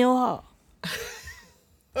Arsenio Hall.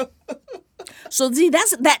 So see,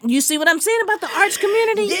 that you see what I'm saying about the arts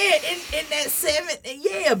community? Yeah, in that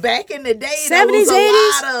back in the day, 70s, there was 80s,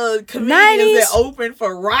 a lot of comedians 90s. that opened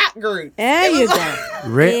for rock groups. There you go.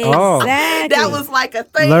 Exactly. That was like a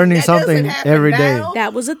thing. Learning that something every day. now.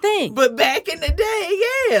 That was a thing. But back in the day,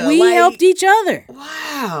 yeah. We helped each other.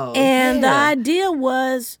 Wow. And the idea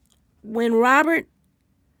was when Robert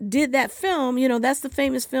did that film, that's the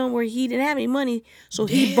famous film where he didn't have any money. So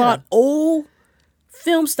he bought old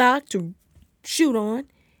film stock to shoot on,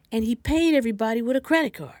 and he paid everybody with a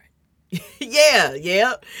credit card. Yeah.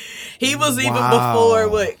 He was even before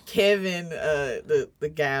Kevin,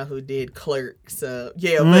 the guy who did Clerks. But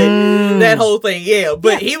that whole thing,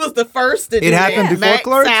 But he was the first to do it happened that.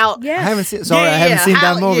 before Clerks? Yeah. I haven't seen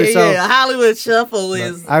that movie. Hollywood Shuffle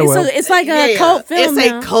is. It's like a cult film. It's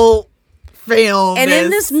a cult film. And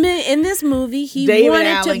in this movie, he David wanted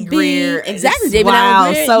Allen to Greer, be exactly David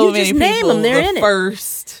Allen Greer. So you many just name people, them; they're in it. Their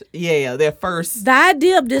first. The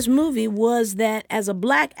idea of this movie was that as a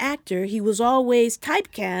black actor, he was always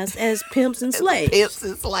typecast as pimps and slaves. Pimps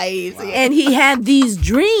and slaves. Wow. And he had these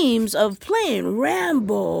dreams of playing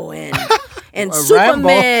Rambo and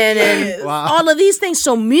Superman and all of these things.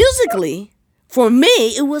 So musically, for me,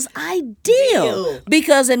 it was ideal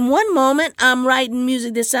because in one moment I'm writing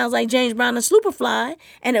music that sounds like James Brown and Superfly,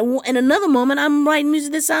 and in another moment I'm writing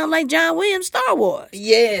music that sounds like John Williams' Star Wars.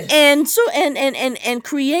 Yes, and so and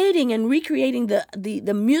creating and recreating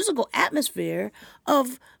the musical atmosphere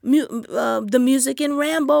of the music in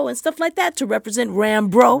Rambo and stuff like that to represent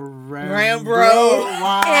Rambro.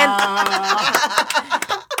 Wow.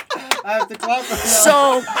 I have to clap.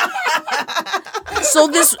 So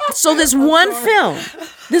this one film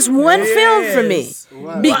for me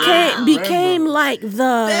became like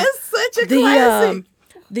that's such a classic.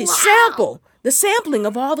 The sampling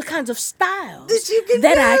of all the kinds of styles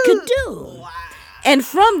that I could do. Wow. And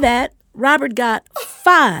from that, Robert got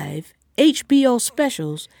 5 HBO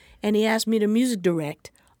specials, and he asked me to music direct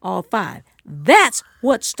all 5. That's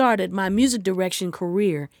what started my music direction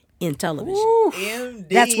career in television.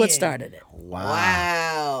 That's what started it.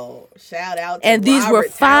 Wow. Shout out to And these Robert were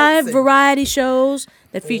 5 Townsend. variety shows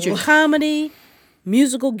that featured comedy,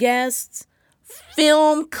 musical guests,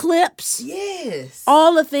 film clips. Yes.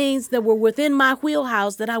 All the things that were within my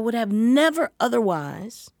wheelhouse that I would have never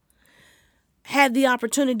otherwise had the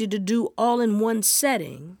opportunity to do all in one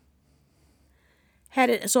setting.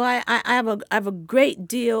 So I have a great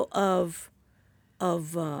deal of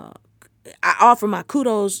I offer my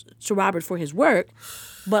kudos to Robert for his work,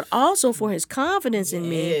 but also for his confidence in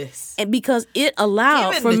me, and because it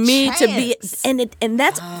allowed for me to be, and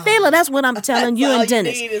that's Fela. That's what I'm telling you and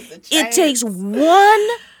Dennis. It takes one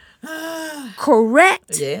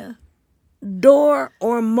correct door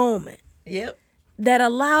or moment that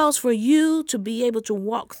allows for you to be able to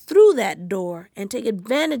walk through that door and take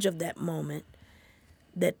advantage of that moment.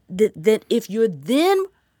 That if you're then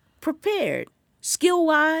prepared,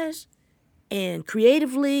 skill-wise and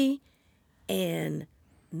creatively, and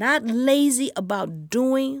not lazy about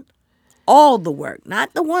doing all the work,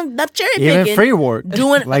 not the cherry picking. Even free work,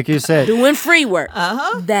 doing like you said. doing free work.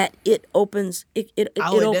 That it opens it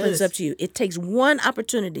opens does. up to you. It takes one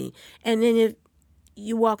opportunity, and then if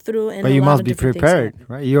you walk through, and But a you lot must of be different things prepared, happen.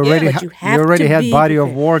 right? You already But you have already to had be body of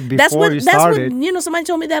prepared. work before you That's started. what somebody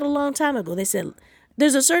told me that a long time ago. They said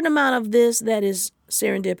there's a certain amount of this that is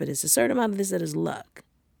serendipitous, a certain amount of this that is luck.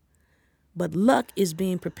 But luck is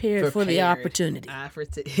being prepared for the opportunity.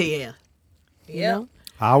 Yeah. You know?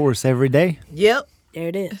 Hours every day. Yep. There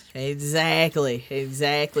it is. Exactly. And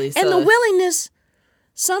the willingness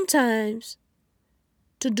sometimes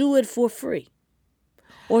to do it for free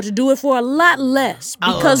or to do it for a lot less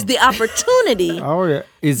because the opportunity Oh yeah,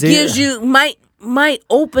 gives you might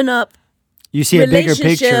open up You see a bigger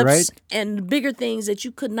picture, right? relationships and bigger things that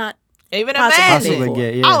you could not even possibly imagine.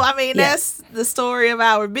 get, yeah. Oh, I mean, Yeah. that's the story of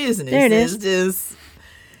our business. There it It's is. just,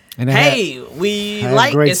 And hey, we had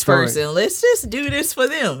like great this story. person. Let's just do this for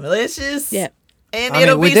them. Let's just, Yeah. and I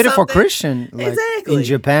it'll mean, we be did it for something- Christian, like Exactly. in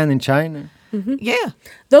Japan and China. Yeah.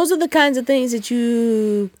 Those are the kinds of things that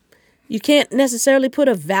you can't necessarily put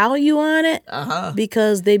a value on it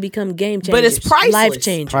because they become game changers. But it's priceless. Life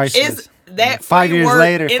changers. Priceless. It's that 5 free years work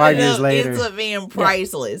later, ended 5 years up- later. ends up being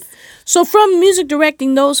priceless. So from music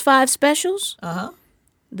directing those 5 specials,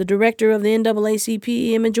 the director of the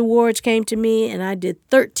NAACP Image Awards came to me, and I did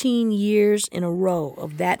 13 years in a row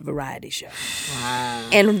of that variety show. Wow.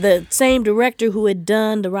 And the same director who had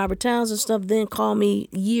done the Robert Townsend stuff then called me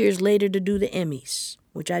years later to do the Emmys,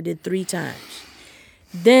 which I did 3 times.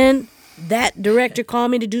 Then that director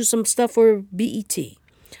called me to do some stuff for BET.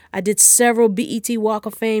 I did several BET Walk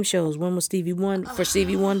of Fame shows. One was Stevie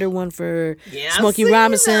Wonder, one for Yeah, I've Smokey seen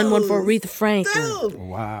Robinson, one for those. Aretha Franklin. Dude.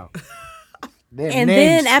 Wow. And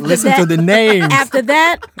then after Listen that, to the names. After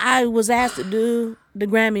that, I was asked to do the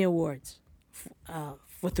Grammy Awards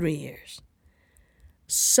for 3 years.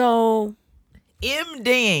 So,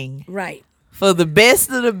 M-ding right. for the best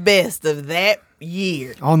of that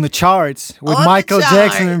year. On the charts with On the Michael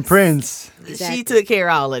Jackson and charts. Prince. Exactly. She took care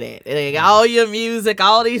of all of that. Like, all your music,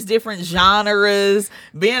 all these different genres,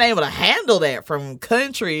 being able to handle that from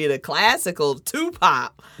country to classical to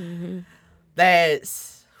pop.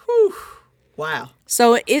 That's, whew, wow.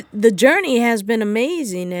 So the journey has been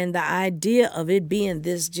amazing, and the idea of it being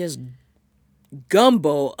this just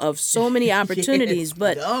gumbo of so many opportunities, Yes,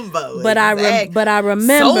 but gumbo, but I exact.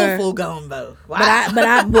 remember Soulful gumbo.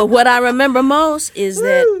 Wow. but what I remember most is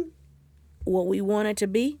that what we wanted to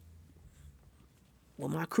be,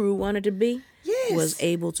 what my crew wanted to be, Yes. was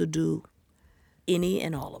able to do any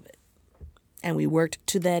and all of it, and we worked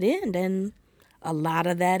to that end, and a lot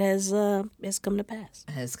of that has come to pass.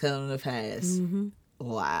 Has come to pass.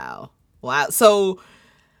 Wow. So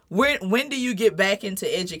when do you get back into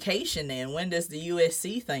education then? When does the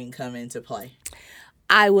USC thing come into play?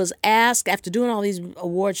 I was asked, after doing all these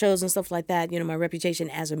award shows and stuff like that, my reputation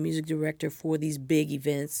as a music director for these big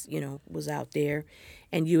events, was out there.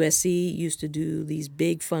 And USC used to do these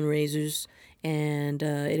big fundraisers, and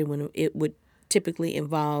it would typically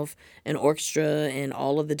involve an orchestra and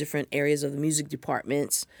all of the different areas of the music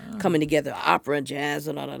departments coming together, opera, jazz,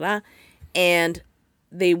 and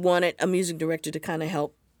they wanted a music director to kind of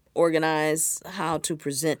help organize how to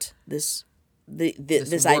present this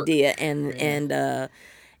work. idea,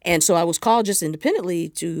 and so I was called just independently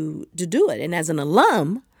to do it, and as an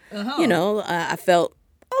alum, I felt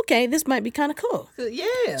okay, this might be kind of cool.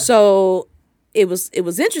 Yeah. So it was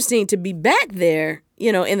interesting to be back there,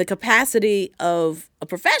 in the capacity of a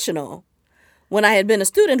professional when I had been a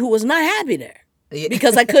student who was not happy there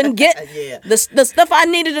because I couldn't get Yeah. the stuff I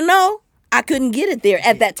needed to know. I couldn't get it there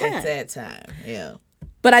at that time. At that time, yeah.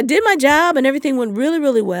 But I did my job and everything went really,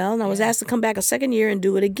 really well. And I was asked to come back a second year and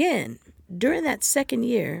do it again. During that second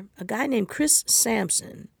year, a guy named Chris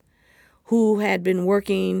Sampson, who had been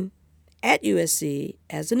working at USC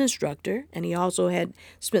as an instructor, and he also had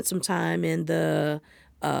spent some time in the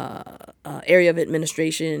area of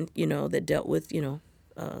administration, that dealt with,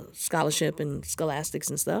 scholarship and scholastics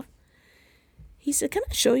and stuff. He said, "Can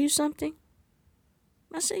I show you something?"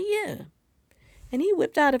 I said, "Yeah." And he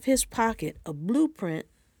whipped out of his pocket a blueprint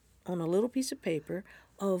on a little piece of paper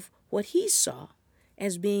of what he saw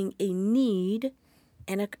as being a need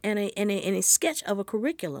and a sketch of a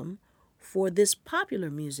curriculum for this popular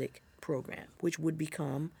music program, which would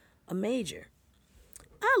become a major.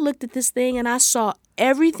 I looked at this thing and I saw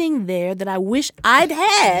everything there that I wish I'd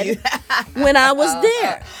had when I was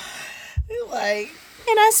there. Like,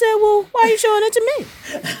 And I said, "Well, why are you showing it to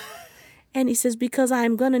me?" And he says, "Because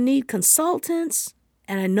I'm going to need consultants,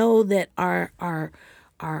 and I know that our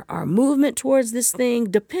movement towards this thing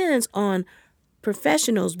depends on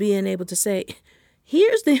professionals being able to say,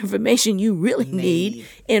 here's the information you really need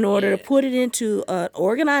in order to put it into an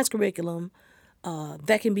organized curriculum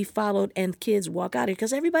that can be followed and kids walk out here.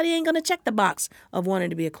 Because everybody ain't going to check the box of wanting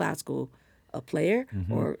to be a classical player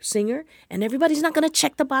or singer, and everybody's not going to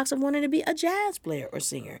check the box of wanting to be a jazz player or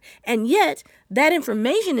singer. And yet, that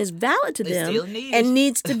information is valid to them and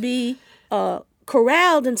needs to be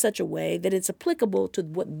corralled in such a way that it's applicable to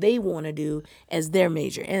what they want to do as their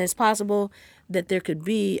major. And it's possible that there could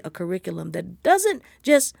be a curriculum that doesn't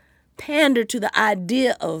just pander to the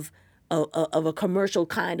idea of a commercial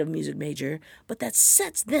kind of music major, but that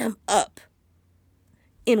sets them up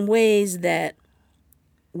in ways that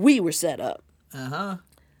we were set up.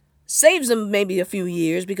 Saves them maybe a few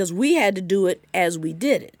years because we had to do it as we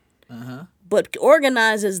did it. But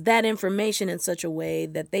organizes that information in such a way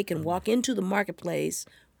that they can walk into the marketplace,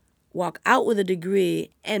 walk out with a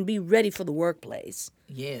degree, and be ready for the workplace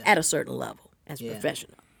at a certain level as a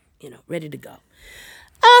professional, ready to go.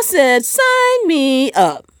 I said, sign me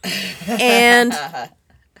up. And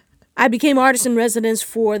I became artist in residence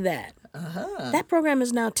for that. That program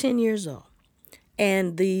is now 10 years old.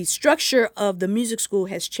 And the structure of the music school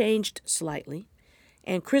has changed slightly.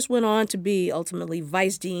 And Chris went on to be ultimately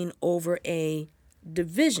vice dean over a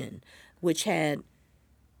division which had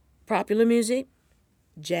popular music,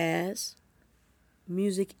 jazz,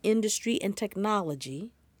 music industry and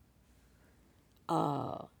technology,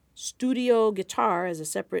 studio guitar as a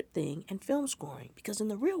separate thing, and film scoring. Because in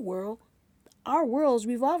the real world, our worlds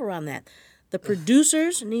revolve around that. The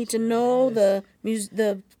producers need to know the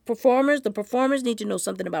performers. The performers need to know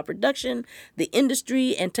something about production, the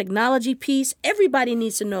industry and technology piece. Everybody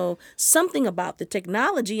needs to know something about the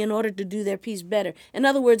technology in order to do their piece better. In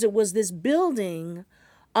other words, it was this building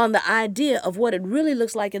on the idea of what it really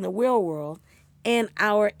looks like in the real world and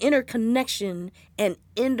our interconnection and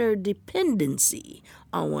interdependency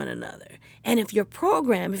on one another. And if your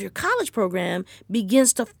college program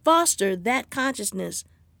begins to foster that consciousness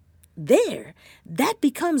there, that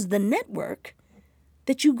becomes the network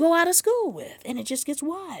that you go out of school with, and it just gets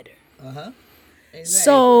wider. Exactly.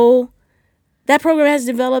 So that program has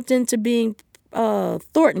developed into being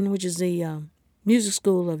Thornton, which is the music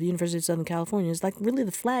school of the University of Southern California. It's like really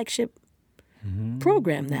the flagship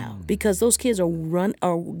program now, because those kids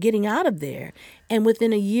are getting out of there, and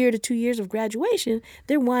within a year to 2 years of graduation,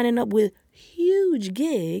 they're winding up with huge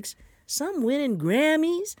gigs, some winning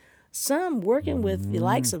Grammys, some working with the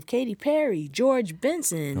likes of Katy Perry, George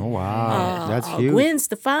Benson. Oh, wow. That's huge. Gwen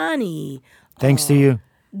Stefani. Thanks to you.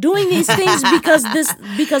 Doing these things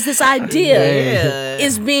because this idea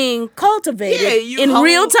is being cultivated in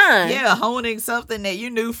real time. Yeah, honing something that you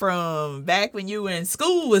knew from back when you were in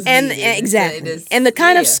school was exactly. And the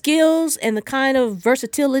kind of skills and the kind of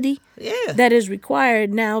versatility that is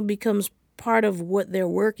required now becomes part of what their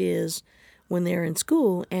work is when they're in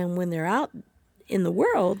school, and when they're out in the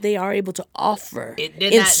world, they are able to offer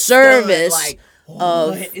in service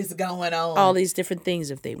of what is going on, all these different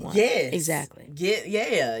things if they want. Yes, exactly.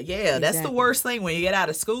 Exactly. That's the worst thing when you get out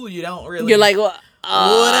of school. You don't really. You're like, well,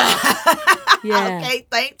 okay,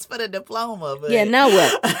 thanks for the diploma, but now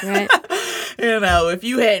what? Right? If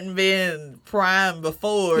you hadn't been primed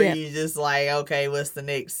before, you just like, okay, what's the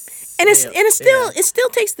next? And it still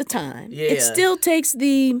takes the time. Yeah. It still takes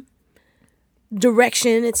the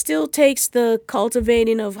direction. It still takes the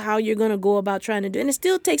cultivating of how you're going to go about trying to do it. And it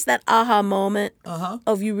still takes that aha moment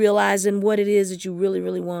of you realizing what it is that you really,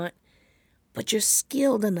 really want. But you're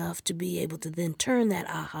skilled enough to be able to then turn that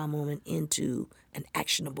aha moment into an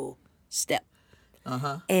actionable step.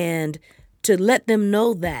 And to let them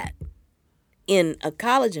know that in a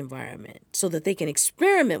college environment so that they can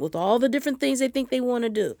experiment with all the different things they think they want to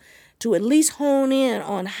do, to at least hone in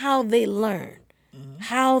on how they learn.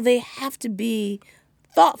 How they have to be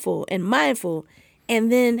thoughtful and mindful,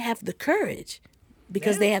 and then have the courage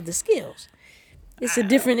because they have the skills. It's a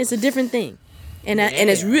different thing, and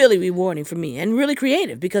it's really rewarding for me and really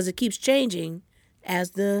creative because it keeps changing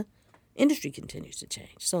as the industry continues to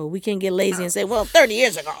change. So we can't get lazy and say, well, 30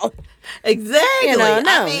 years ago. Exactly.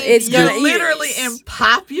 No, you're literally in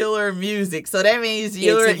popular music, so that means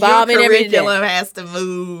your curriculum has to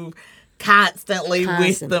move constantly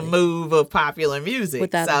with the move of popular music.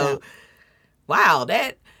 Without doubt. Wow,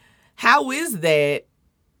 how is that?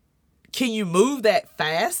 Can you move that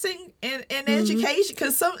fast in education?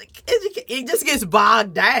 Because it just gets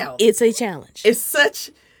bogged down. It's a challenge. It's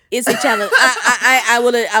a challenge. I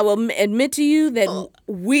will admit to you that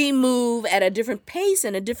we move at a different pace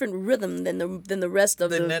and a different rhythm than the rest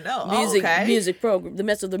of the music program, the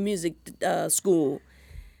rest of the music school.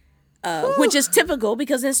 Which is typical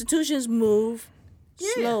because institutions move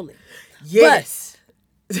slowly. Yes.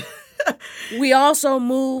 we also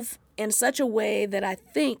move in such a way that I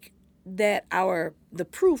think that the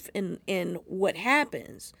proof in what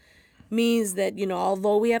happens means that,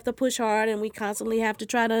 although we have to push hard and we constantly have to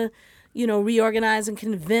try to, reorganize and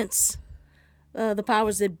convince the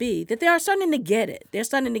powers that be, that they are starting to get it. They're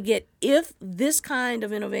starting to get, if this kind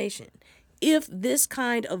of innovation, if this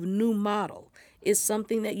kind of new model is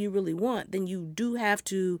something that you really want, then you do have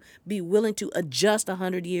to be willing to adjust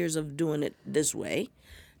 100 years of doing it this way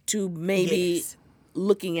to maybe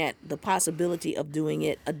looking at the possibility of doing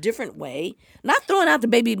it a different way. Not throwing out the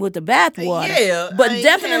baby with the bathwater, but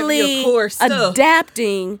definitely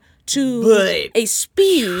adapting to a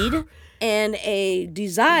speed and a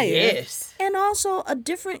desire, and also a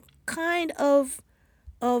different kind of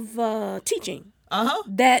teaching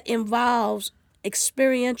that involves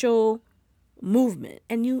experiential movement,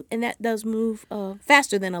 and that does move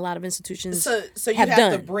faster than a lot of institutions. So you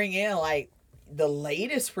have to bring in like the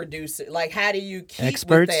latest producer. Like, how do you keep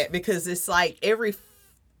experts with that? Because it's like every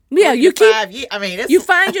you keep 5 years. I mean, you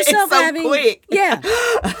find yourself it's so having quick.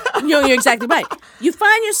 You're exactly right. You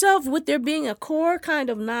find yourself with there being a core kind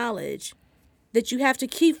of knowledge that you have to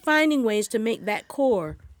keep finding ways to make that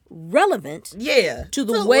core relevant to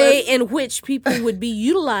the way in which people would be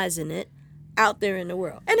utilizing it out there in the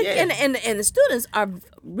world. And and the students are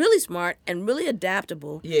really smart and really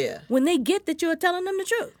adaptable when they get that you're telling them the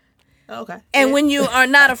truth. Okay. And when you are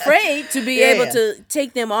not afraid to be able to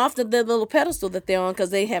take them off the little pedestal that they're on because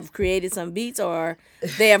they have created some beats or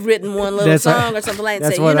they have written one little song or something like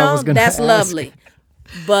that. Say, that's lovely.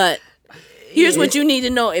 But here's what you need to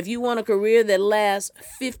know. If you want a career that lasts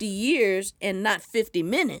 50 years and not 50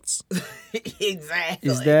 minutes,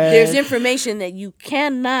 exactly. There's information that you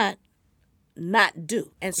cannot not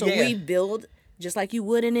do. And so we build, just like you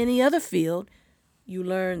would in any other field, you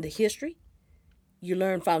learn the history. You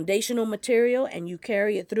learn foundational material and you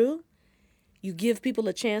carry it through. You give people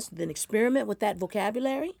a chance to then experiment with that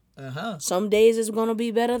vocabulary. Some days it's going to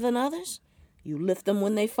be better than others. You lift them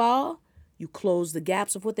when they fall. You close the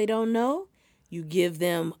gaps of what they don't know. You give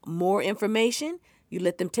them more information. You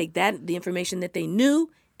let them take the information that they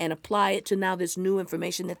knew and apply it to now this new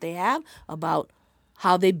information that they have about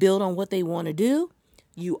how they build on what they want to do.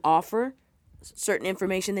 You offer certain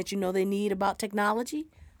information that you know they need about technology.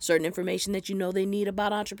 Certain information that you know they need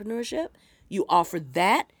about entrepreneurship. You offer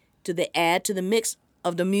that to add to the mix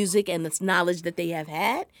of the music and the knowledge that they have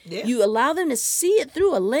had. You allow them to see it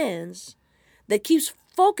through a lens that keeps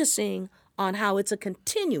focusing on how it's a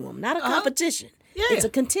continuum, not a competition. It's a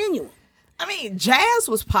continuum. I mean, jazz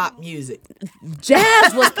was pop music.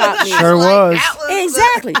 Jazz was pop music. Sure was.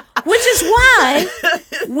 Exactly. Which is why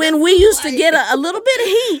when we used to get a little bit of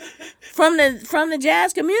heat from the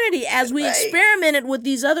jazz community as we experimented with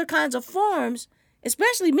these other kinds of forms,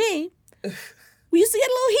 especially me, we used to get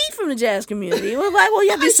a little heat from the jazz community. It was like, well, you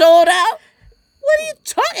have to be sold out. What are you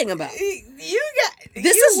talking about?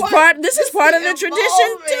 This is part of the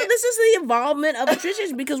tradition too. This is the involvement of the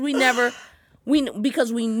tradition because we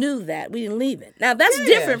knew that. We didn't leave it. Now, that's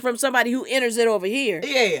different from somebody who enters it over here,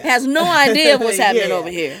 has no idea what's happening over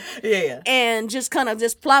here, and just kind of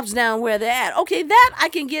just plops down where they're at. Okay, that I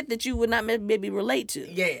can get that you would not maybe relate to.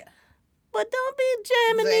 But don't be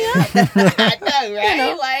jamming me up. I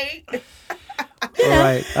know, right?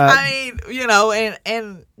 Right. I mean,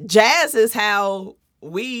 and jazz is how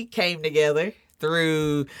we came together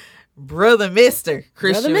through Brother Mr.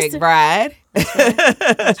 Christian McBride.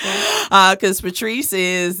 Because Patrice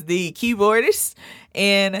is the keyboardist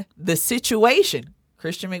in The Situation.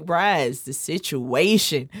 Christian McBride's The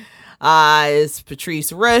Situation. Is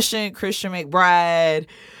Patrice Rushen, Christian McBride,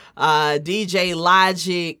 DJ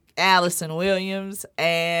Logic, Allison Williams,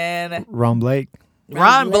 and Ron Blake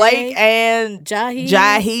and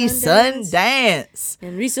Jahi Sundance.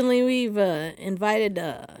 And recently we've invited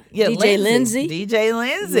DJ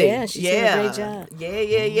Lindsay. Yeah, she's doing a great job.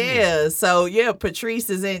 Yeah. So, Patrice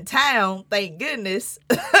is in town, thank goodness,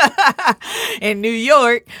 in New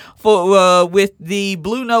York for with the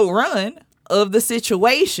Blue Note run of The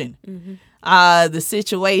Situation. The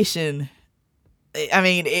Situation, I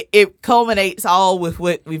mean, it culminates all with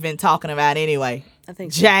what we've been talking about anyway. I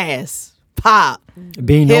think so. Jazz. Pop,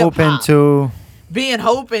 being open to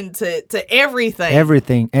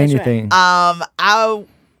everything, anything. Right.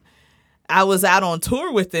 I was out on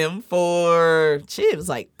tour with them for it was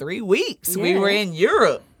like 3 weeks. We were in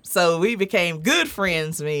Europe, so we became good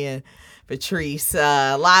friends. Me and Patrice,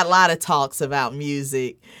 a lot of talks about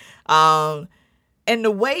music, and the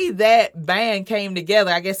way that band came together.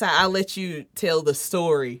 I guess I'll let you tell the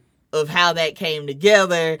story of how that came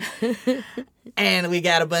together. And we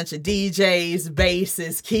got a bunch of DJs,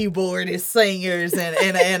 bassists, keyboardists, singers, and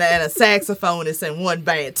a saxophonist in one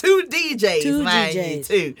band. 2 DJs, mind you,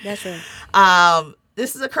 too. That's right.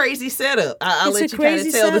 This is a crazy setup. I'll let you kind crazy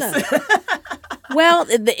of tell setup. the Well,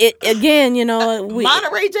 again, you know,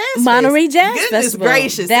 Monterey Jazz Goodness Festival.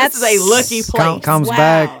 Gracious, That's, this is a lucky place. Comes wow.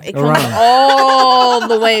 back It comes around. all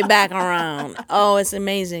the way back around. Oh, it's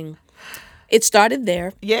amazing. It started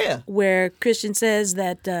there. Yeah. Where Christian says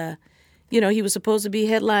that, he was supposed to be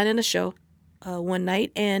headlining a show one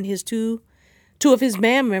night, and his two of his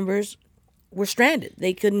band members were stranded.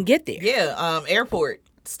 They couldn't get there. Yeah, airport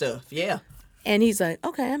stuff. Yeah. And he's like,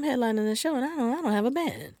 okay, I'm headlining the show, and I don't have a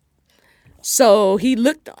band. So he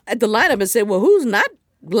looked at the lineup and said, well, who's not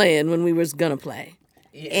playing when we was going to play?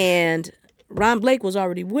 Yeah. And Ron Blake was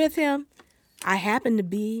already with him. I happened to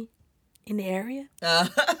be in the area.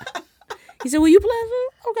 He said, will you play?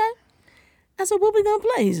 Okay. I said, what we going to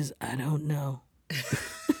play? He says, I don't know.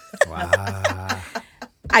 Wow.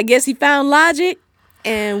 I guess he found Logic,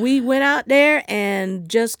 and we went out there and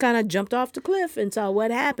just kind of jumped off the cliff and saw what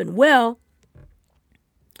happened. Well,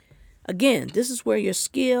 again, this is where your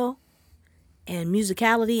skill and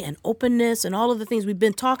musicality and openness and all of the things we've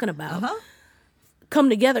been talking about come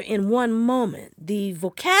together in one moment. The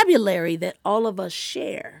vocabulary that all of us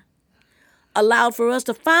share allowed for us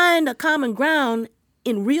to find a common ground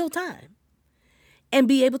in real time and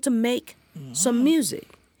be able to make some music.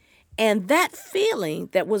 And that feeling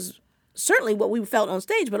that was certainly what we felt on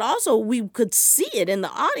stage, but also we could see it in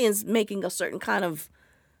the audience making a certain kind of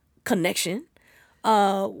connection.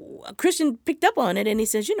 Christian picked up on it, and he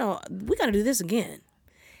says, we got to do this again.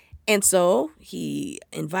 And so he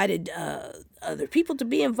invited other people to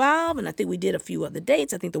be involved, and I think we did a few other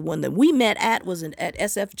dates. I think the one that we met at was at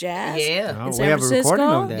SF Jazz in San we have Francisco. a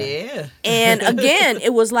recording of that. Yeah. And again,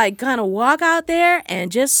 it was like kind of walk out there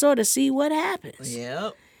and just sort of see what happens.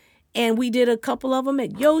 Yep. And we did a couple of them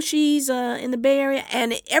at Yoshi's in the Bay Area.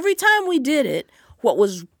 And every time we did it, what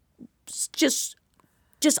was just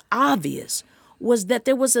obvious was that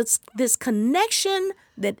there was this connection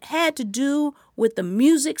that had to do with the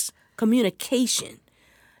music's communication.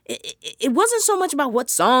 It wasn't so much about what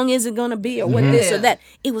song is it going to be or what this or that.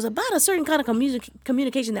 It was about a certain kind of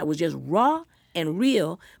communication that was just raw and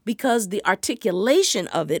real because the articulation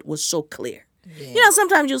of it was so clear. Yeah.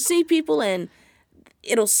 Sometimes you'll see people and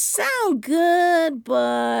it'll sound good,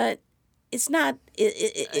 but it's not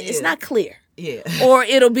it's not clear. Yeah. Or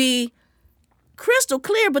it'll be crystal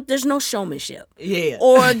clear, but there's no showmanship. Yeah.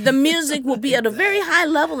 Or the music will be at a very high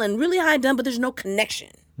level and really high done, but there's no connection.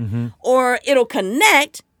 Mm-hmm. Or it'll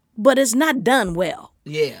connect, but it's not done well.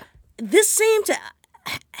 Yeah. This seemed to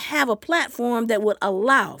have a platform that would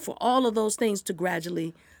allow for all of those things to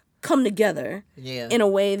gradually come together in a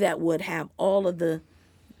way that would have all of the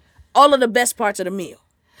best parts of the meal.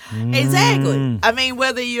 Exactly. I mean,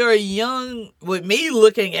 whether you're young, with me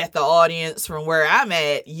looking at the audience from where I'm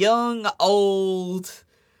at, young, old,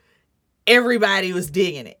 everybody was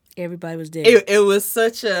digging it. Everybody was digging it was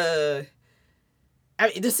such a... I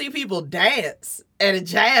mean, to see people dance at a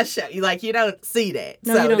jazz show, you don't see that.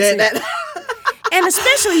 No, you don't see it. And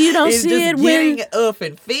especially you don't see it when... getting up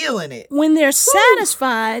and feeling it. When they're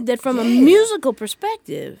satisfied that from a musical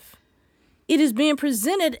perspective, it is being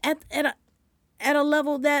presented at a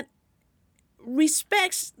level that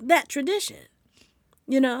respects that tradition,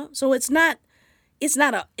 So it's not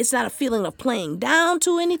a feeling of playing down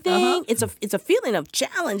to anything. It's a feeling of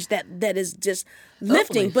challenge that is just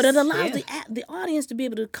lifting, but it allows the audience to be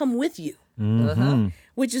able to come with you,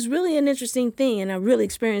 which is really an interesting thing. And I really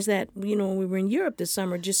experienced that, when we were in Europe this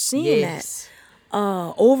summer, just seeing that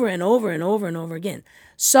over and over and over and over again.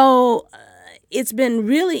 So. It's been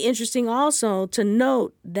really interesting also to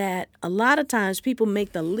note that a lot of times people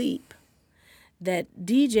make the leap that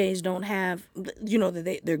DJs don't have,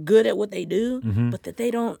 that they're good at what they do, but that they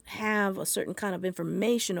don't have a certain kind of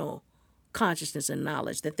informational consciousness and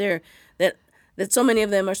knowledge that so many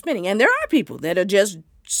of them are spinning. And there are people that are just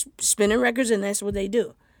spinning records and that's what they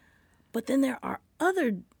do. But then there are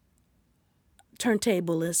other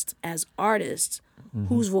turntablists as artists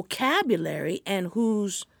whose vocabulary and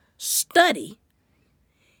whose study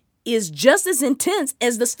is just as intense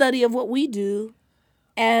as the study of what we do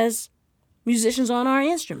as musicians on our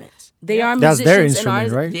instruments. They are musicians. That's their and instrument,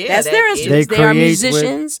 artists. right? Yeah, That's their instruments. They are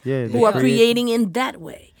musicians who are creating in that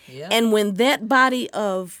way. Yeah. And when that body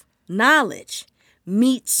of knowledge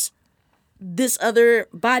meets this other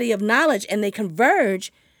body of knowledge and they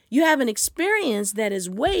converge, you have an experience that is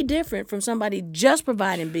way different from somebody just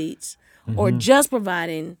providing beats or just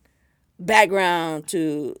providing background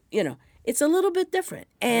to, it's a little bit different.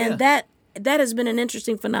 And that has been an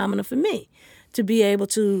interesting phenomenon for me, to be able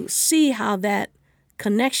to see how that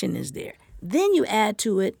connection is there. Then you add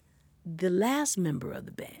to it the last member of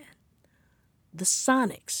the band, the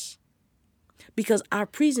sonics. Because our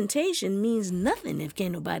presentation means nothing if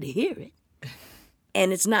can't nobody hear it.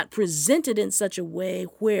 And it's not presented in such a way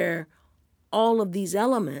where all of these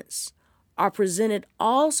elements are presented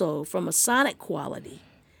also from a sonic quality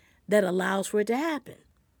that allows for it to happen.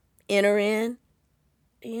 Enter in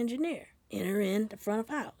the engineer, enter in the front of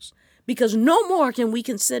house. Because no more can we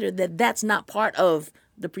consider that that's not part of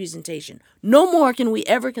the presentation. No more can we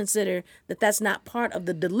ever consider that that's not part of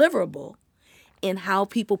the deliverable in how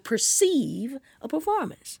people perceive a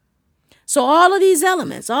performance. So all of these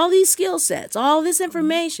elements, all these skill sets, all this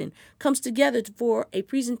information comes together for a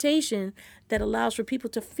presentation that allows for people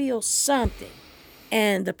to feel something.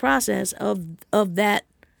 And the process of that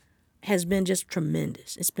has been just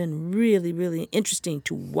tremendous. It's been really, really interesting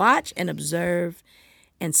to watch and observe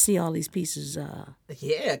and see all these pieces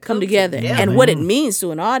come together, and what it means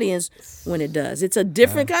to an audience when it does. It's a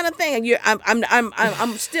different kind of thing.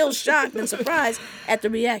 I'm still shocked and surprised at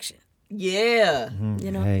the reaction. Yeah.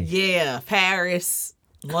 You know. Hey. Yeah, Paris,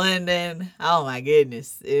 London. Oh my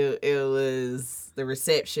goodness, it was, the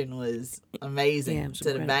reception was amazing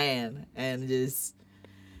to the band, and it's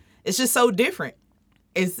just so different.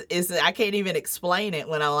 It's I can't even explain it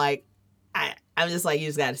when I'm just like, you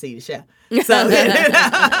just got to see the show. So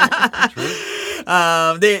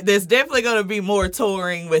there's definitely going to be more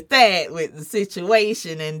touring with that, with the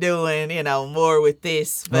situation, and doing, more with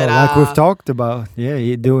this. But like we've talked about,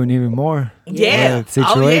 you're doing even more. Yeah.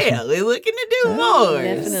 Situation. We're looking to do more.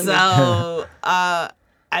 Definitely. So I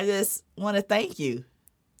just want to thank you.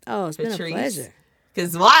 Oh, it's been Patrice. a pleasure.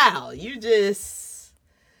 Because, wow, you just...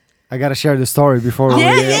 I gotta share the story before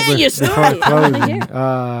your story. before I wanna closing.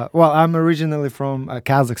 hear. Well, I'm originally from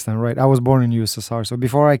Kazakhstan, right? I was born in USSR. So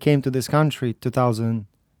before I came to this country,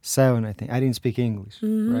 2007, I think, I didn't speak English,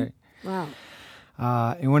 right? Wow.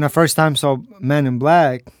 And when I first time saw Men in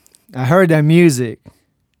Black, I heard that music,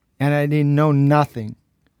 and I didn't know nothing,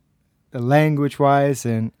 language-wise,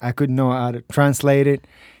 and I couldn't know how to translate it.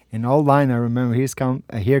 In all line, I remember, here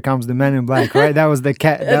comes the Men in Black, right? That was the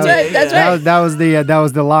cat. That's right. That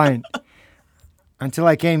was the line. Until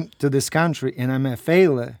I came to this country and I met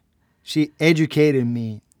Fela, she educated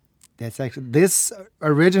me. That's actually, this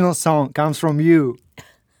original song comes from you.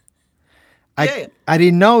 I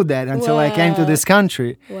didn't know that until I came to this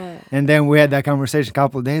country. Wow. And then we had that conversation a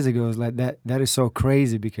couple of days ago. It was like, that is so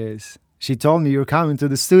crazy, because she told me you're coming to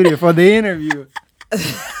the studio for the interview.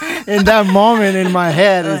 In that moment in my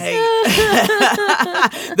head,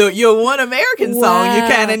 your One American song, you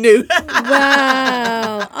kind of knew.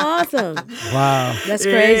 Wow. Awesome. Wow. That's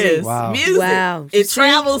crazy. Yes. Wow. Music. Wow. It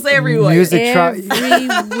travels everywhere. Everywhere.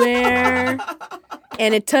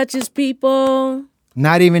 And it touches people.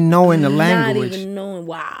 Not even knowing the language. Not even knowing.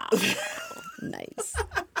 Wow. Nice.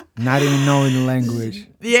 Not even knowing the language.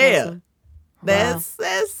 Yeah. Awesome.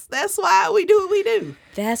 That's why we do what we do.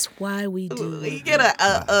 That's why we do. You get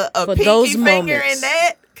a For pinky those finger moments. in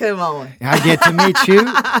that. Come on. I get to meet you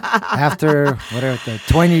after whatever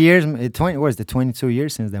 20 years. 22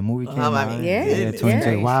 years since that movie came out. I mean, Yeah.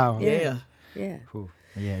 22. Yeah. Wow. Yeah. Yeah. Cool.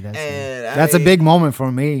 Yeah, And, that's a big moment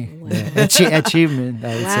for me. Wow. The achievement,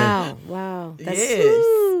 I would say. Wow. That's Yes.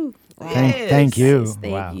 woo. Wow. Thank you. Nice.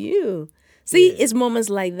 Thank Wow. you. See, it's moments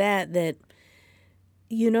like that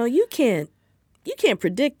you can't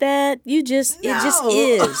predict that. It just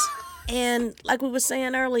is. And like we were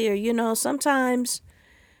saying earlier, sometimes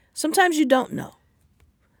you don't know.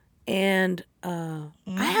 And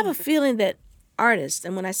I have a feeling that artists,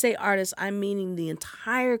 and when I say artists, I'm meaning the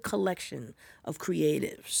entire collection of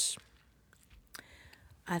creatives.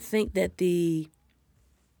 I think that the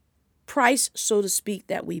price, so to speak,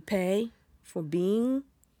 that we pay for being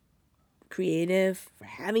creative, for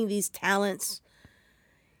having these talents,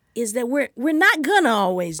 is that we're not gonna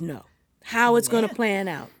always know how it's gonna plan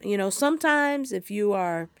out. Sometimes if you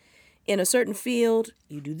are in a certain field,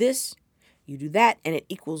 you do this, you do that, and it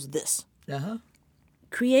equals this.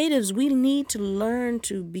 Creatives, we need to learn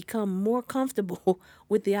to become more comfortable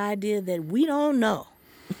with the idea that we don't know.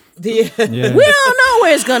 Yeah. We don't know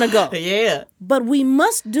where it's gonna go. Yeah. But we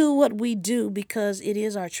must do what we do because it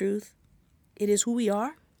is our truth. It is who we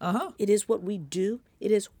are. It is what we do.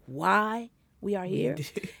 It is why we are here.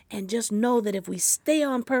 And just know that if we stay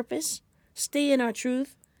on purpose, stay in our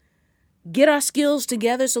truth, get our skills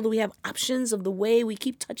together so that we have options of the way we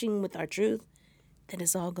keep touching with our truth, then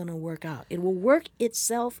it's all going to work out. It will work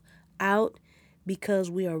itself out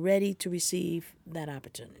because we are ready to receive that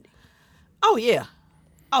opportunity. Oh, yeah.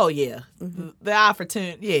 Oh, yeah. The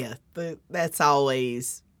opportunity, that's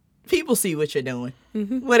always, people see what you're doing.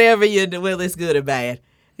 Whatever you do, whether it's good or bad.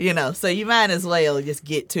 So you might as well just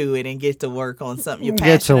get to it and get to work on something you're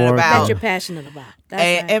passionate about. That you're passionate about.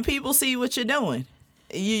 That's right. And people see what you're doing.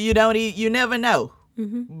 You never know.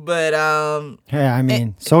 But yeah, I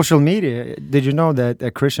mean, social media. Did you know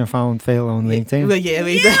that Christian found Fail on LinkedIn? Well, yeah.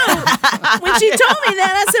 When she told me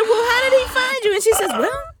that, I said, "Well, how did he find you?" And she says,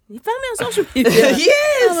 "Well, he found me on social media."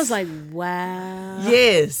 Yes. I was like, "Wow."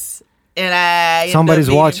 Yes. And somebody's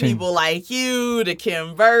watching. People like you, the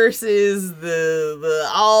Kim Verses, the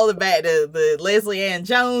Leslie Ann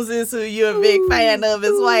Joneses, who you're a big fan of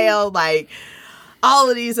as well. Like all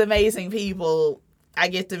of these amazing people, I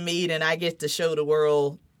get to meet and I get to show the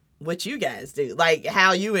world what you guys do, like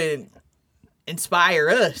how you inspire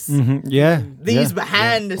us. Yeah. These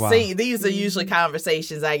behind the scenes, these are usually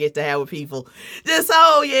conversations I get to have with people. Just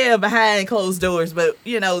behind closed doors, but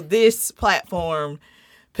this platform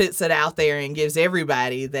puts it out there and gives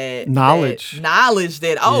everybody that knowledge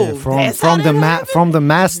that from the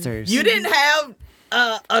masters. You didn't have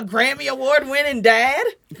a Grammy Award winning dad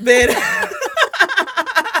that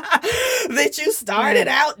that you started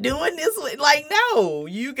out doing this with. Like, no,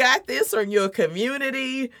 you got this from your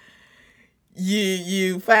community.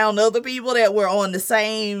 You found other people that were on the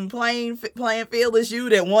same playing field as you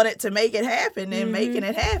that wanted to make it happen and making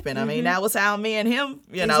it happen. I mean, that was how me and him,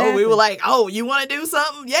 Exactly. we were like, oh, you want to do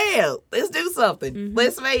something? Yeah, let's do something.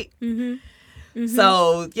 Let's make.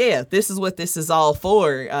 So, this is what this is all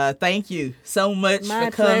for. Thank you so much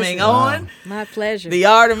for coming on. My pleasure. The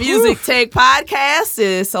Art of Music Tech podcast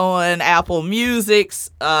is on Apple Music,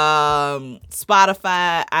 Spotify,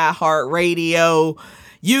 iHeartRadio,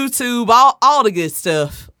 YouTube, all the good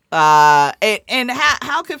stuff. And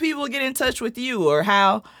how can people get in touch with you, or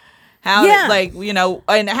how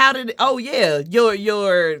and how did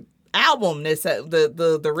your album that's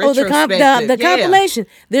the retrospective, the compilation.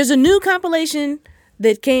 There's a new compilation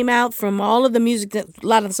that came out from all of the music a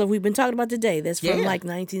lot of the stuff we've been talking about today. That's from like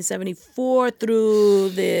 1974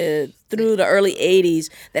 through the early 80s.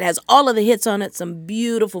 That has all of the hits on it. Some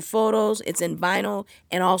beautiful photos. It's in vinyl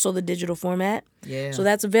and also the digital format. Yeah. So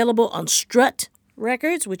that's available on Strut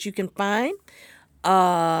Records, which you can find.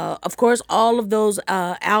 Of course, all of those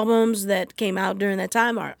albums that came out during that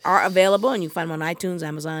time are available, and you can find them on iTunes,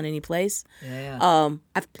 Amazon, any place. Yeah.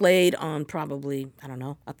 I've played on probably,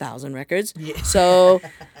 1,000 records. Yeah. So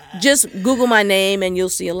just Google my name, and you'll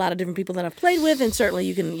see a lot of different people that I've played with, and certainly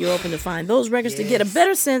you're open to find those records to get a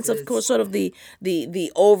better sense of course, sort of the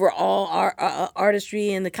overall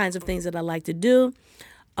artistry and the kinds of things that I like to do.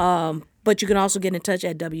 But you can also get in touch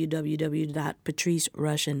at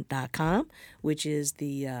www.patricerushen.com, which is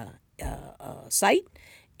the site.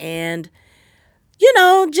 And,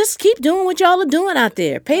 just keep doing what y'all are doing out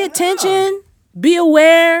there. Pay attention, be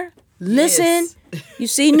aware, listen. Yes. You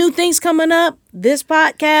see new things coming up. This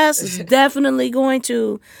podcast is definitely going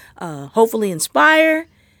to hopefully inspire,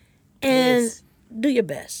 and do your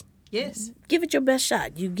best. Yes. Give it your best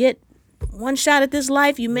shot. You get one shot at this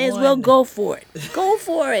life, you may as well go for it. Go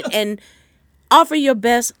for it and offer your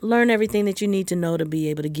best. Learn everything that you need to know to be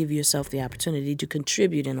able to give yourself the opportunity to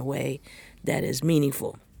contribute in a way that is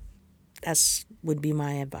meaningful. That's would be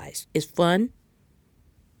my advice. It's fun.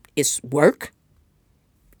 It's work.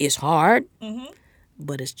 It's hard.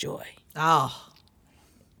 But it's joy. Oh,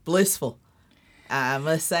 blissful. I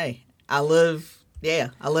must say. I love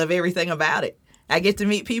everything about it. I get to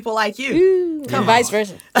meet people like you. And vice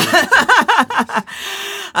versa.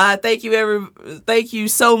 Thank you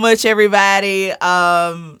so much, everybody.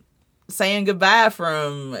 Saying goodbye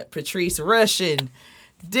from Patrice, Rushen,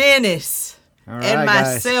 Dennis, and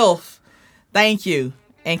myself. Guys. Thank you,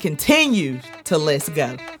 and continue to let's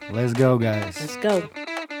go. Let's go, guys. Let's go.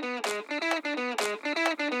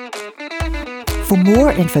 For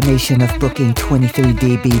more information of booking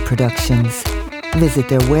 23DB Productions, visit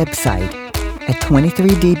their website at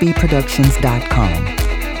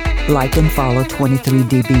 23dbproductions.com. Like and follow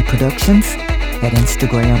 23DB Productions at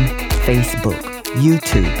Instagram, Facebook,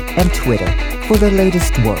 YouTube, and Twitter for the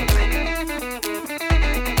latest work.